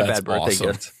That's bad birthday awesome.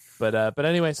 gift. but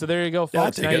anyway, so there you go, Yeah, I'll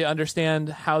folks. take Now it. you understand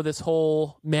how this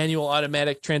whole manual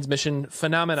automatic transmission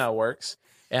phenomena works.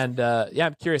 And yeah,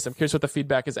 I'm curious what the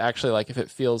feedback is actually like, if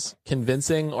it feels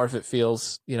convincing or if it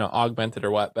feels, augmented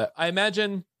or what. But I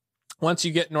imagine once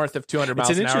you get north of 200 miles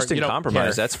It's an an hour, interesting you don't compromise,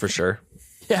 care. that's for sure.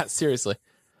 Yeah, seriously.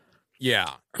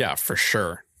 Yeah, for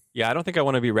sure. Yeah, I don't think I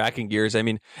want to be racking gears. I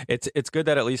mean, it's good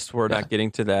that at least we're not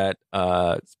getting to that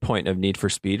point of Need for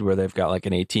Speed where they've got like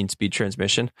an 18-speed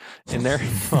transmission in there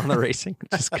on the racing,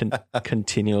 just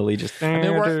continually just. I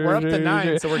mean, we're up to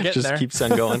 9, so we're getting just there. keeps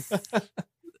on going.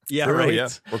 Yeah, True, right. Yeah,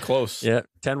 we're close. Yeah,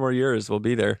 10 more years, we'll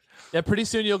be there. Yeah, pretty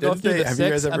soon you'll go Didn't through they- the have you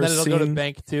 6, guys and ever then it'll go to seen-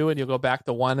 bank 2, and you'll go back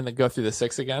to 1, and then go through the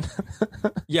 6 again.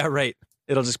 Yeah, right.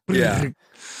 It'll just Yeah.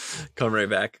 come right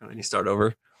back when you start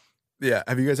over. Yeah.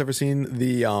 Have you guys ever seen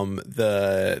the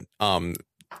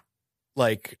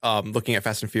looking at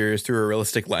Fast and Furious through a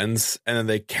realistic lens, and then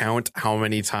they count how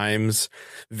many times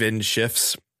Vin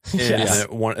shifts in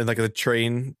the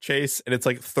train chase, and it's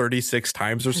like 36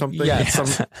 times or something. Yeah. It's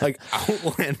some like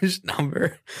outlandish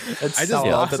number. I just so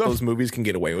love awesome. that those movies can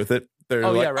get away with it. They're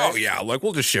Oh, like, yeah, right. oh yeah, like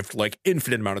we'll just shift like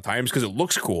infinite amount of times because it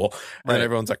looks cool. And then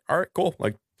everyone's like, all right, cool.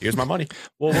 Like, here's my money.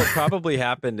 Well, what probably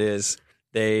happened is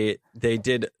they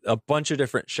did a bunch of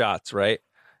different shots, right?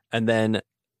 And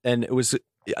it was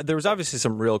there was obviously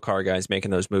some real car guys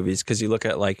making those movies, because you look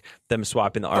at like them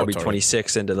swapping the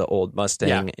RB26 into the old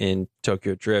Mustang in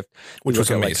Tokyo Drift, Which was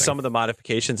amazing. like some of the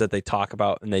modifications that they talk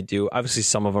about and they do. Obviously,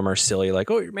 some of them are silly,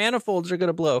 like, oh, your manifolds are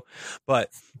gonna blow, but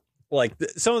like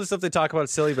some of the stuff they talk about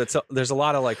is silly, but there's a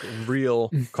lot of like real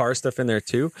car stuff in there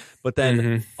too. But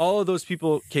then all of those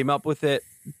people came up with it,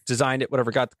 designed it,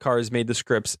 whatever, got the cars, made the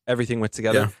scripts, everything went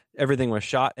together, everything was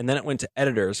shot, and then it went to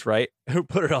editors, right, who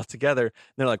put it all together. And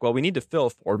they're like, well, we need to fill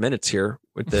 4 minutes here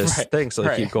with this thing, so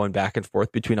they keep going back and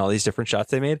forth between all these different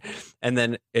shots they made, and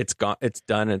then it's gone, it's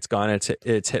done, it's gone,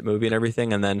 it's hit movie and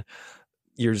everything. And then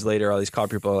years later, all these car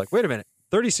people are like, wait a minute,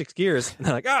 36 gears, and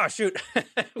they're like, oh shoot,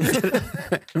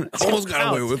 Almost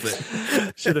got away with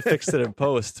it. Should have fixed it in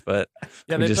post, but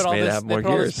Yeah, we they just put all made it this, have they more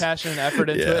put all this gears. passion and effort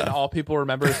into it, and all people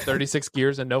remember is 36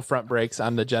 gears and no front brakes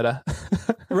on the Jetta.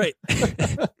 Right.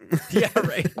 Yeah,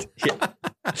 right. Yeah.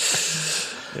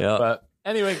 Yeah. But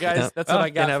anyway, guys, that's what I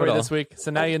got can't have for it you all. this week.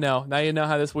 So now you know. Now you know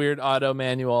how this weird auto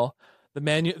manual, the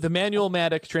manual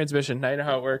matic transmission. Now you know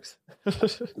how it works.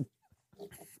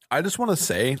 I just want to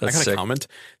say, That's I got sick. to comment.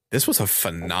 This was a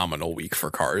phenomenal week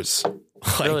for cars.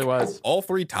 It really was. All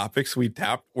 3 topics we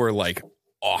tapped were like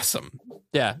awesome.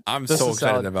 Yeah, I'm This so is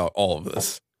excited solid. about all of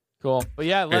this. cool. But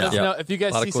yeah, let us Yeah. know if you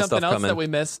guys A lot of see cool something stuff else coming. that we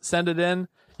missed. Send it in.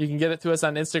 You can get it to us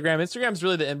on Instagram. Instagram's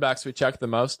really the inbox we check the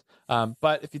most.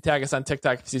 But if you tag us on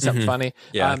TikTok, if you see something funny,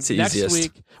 Yeah, it's the next easiest.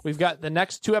 week we've got the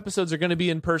next 2 episodes are going to be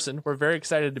in person. We're very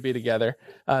excited to be together.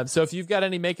 So if you've got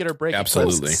any make it or break it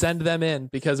Absolutely. clips, send them in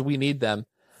because we need them.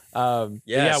 But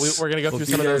Yes. yeah, we're going to go We'll through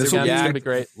be some of there those to again. It's going to react be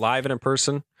great. live and in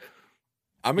person.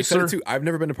 I'm Yes, excited sir. too. I've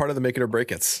never been a part of the Make It or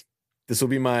Break It's. This will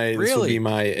be my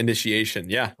initiation.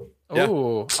 Yeah. Yeah.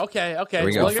 Oh, okay. There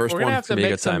we go. Well, First we're gonna one. have to It's gonna be a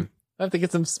make good some. time. I have to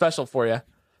get some special for you.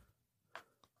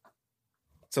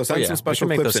 So send yeah, some we special can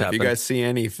make clips those in. If you happen. guys see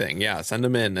anything, send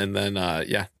them in, and then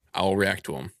I'll react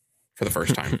to them for the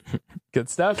first time. Good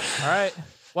stuff. All right.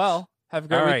 Well, have a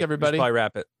great All week, right, everybody. let's probably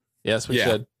wrap it. Yes, we Yeah.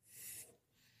 should.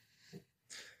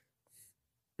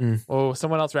 Mm. Oh,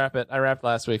 someone else wrap it. I rapped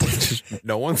last week.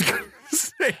 No one's gonna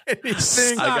say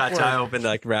anything. I got awkward. time open to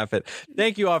like wrap it.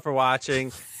 Thank you all for watching.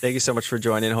 Thank you so much for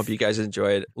joining. Hope you guys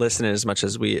enjoyed listening as much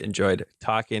as we enjoyed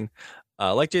talking.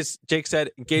 Like Jake said,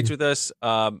 engage with us.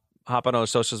 Hop on our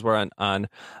socials. We're on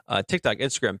TikTok,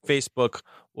 Instagram, Facebook.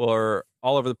 We're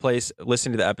all over the place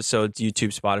listening to the episodes, YouTube,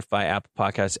 Spotify, Apple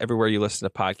Podcasts, everywhere you listen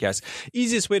to podcasts.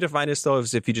 Easiest way to find us, though,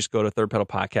 is if you just go to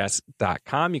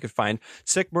thirdpedalpodcast.com. You can find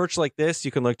sick merch like this.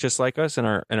 You can look just like us in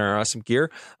our awesome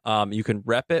gear. You can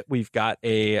rep it. We've got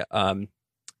a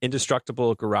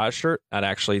indestructible garage shirt. Not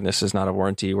actually, this is not a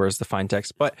warranty. Where's the fine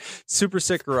text? But super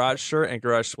sick garage shirt and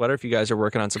garage sweater. If you guys are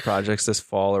working on some projects this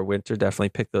fall or winter, definitely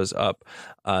pick those up.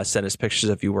 Send us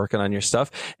pictures of you working on your stuff.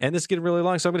 And this is getting really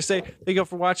long, so I'm going to say thank you all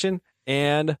for watching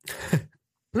and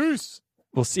Peace.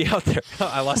 we'll see you out there.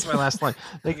 I lost my last line.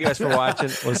 Thank you guys for watching.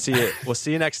 We'll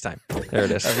see you next time. There it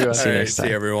is. Everyone. See you All right, next time.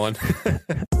 see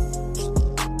everyone.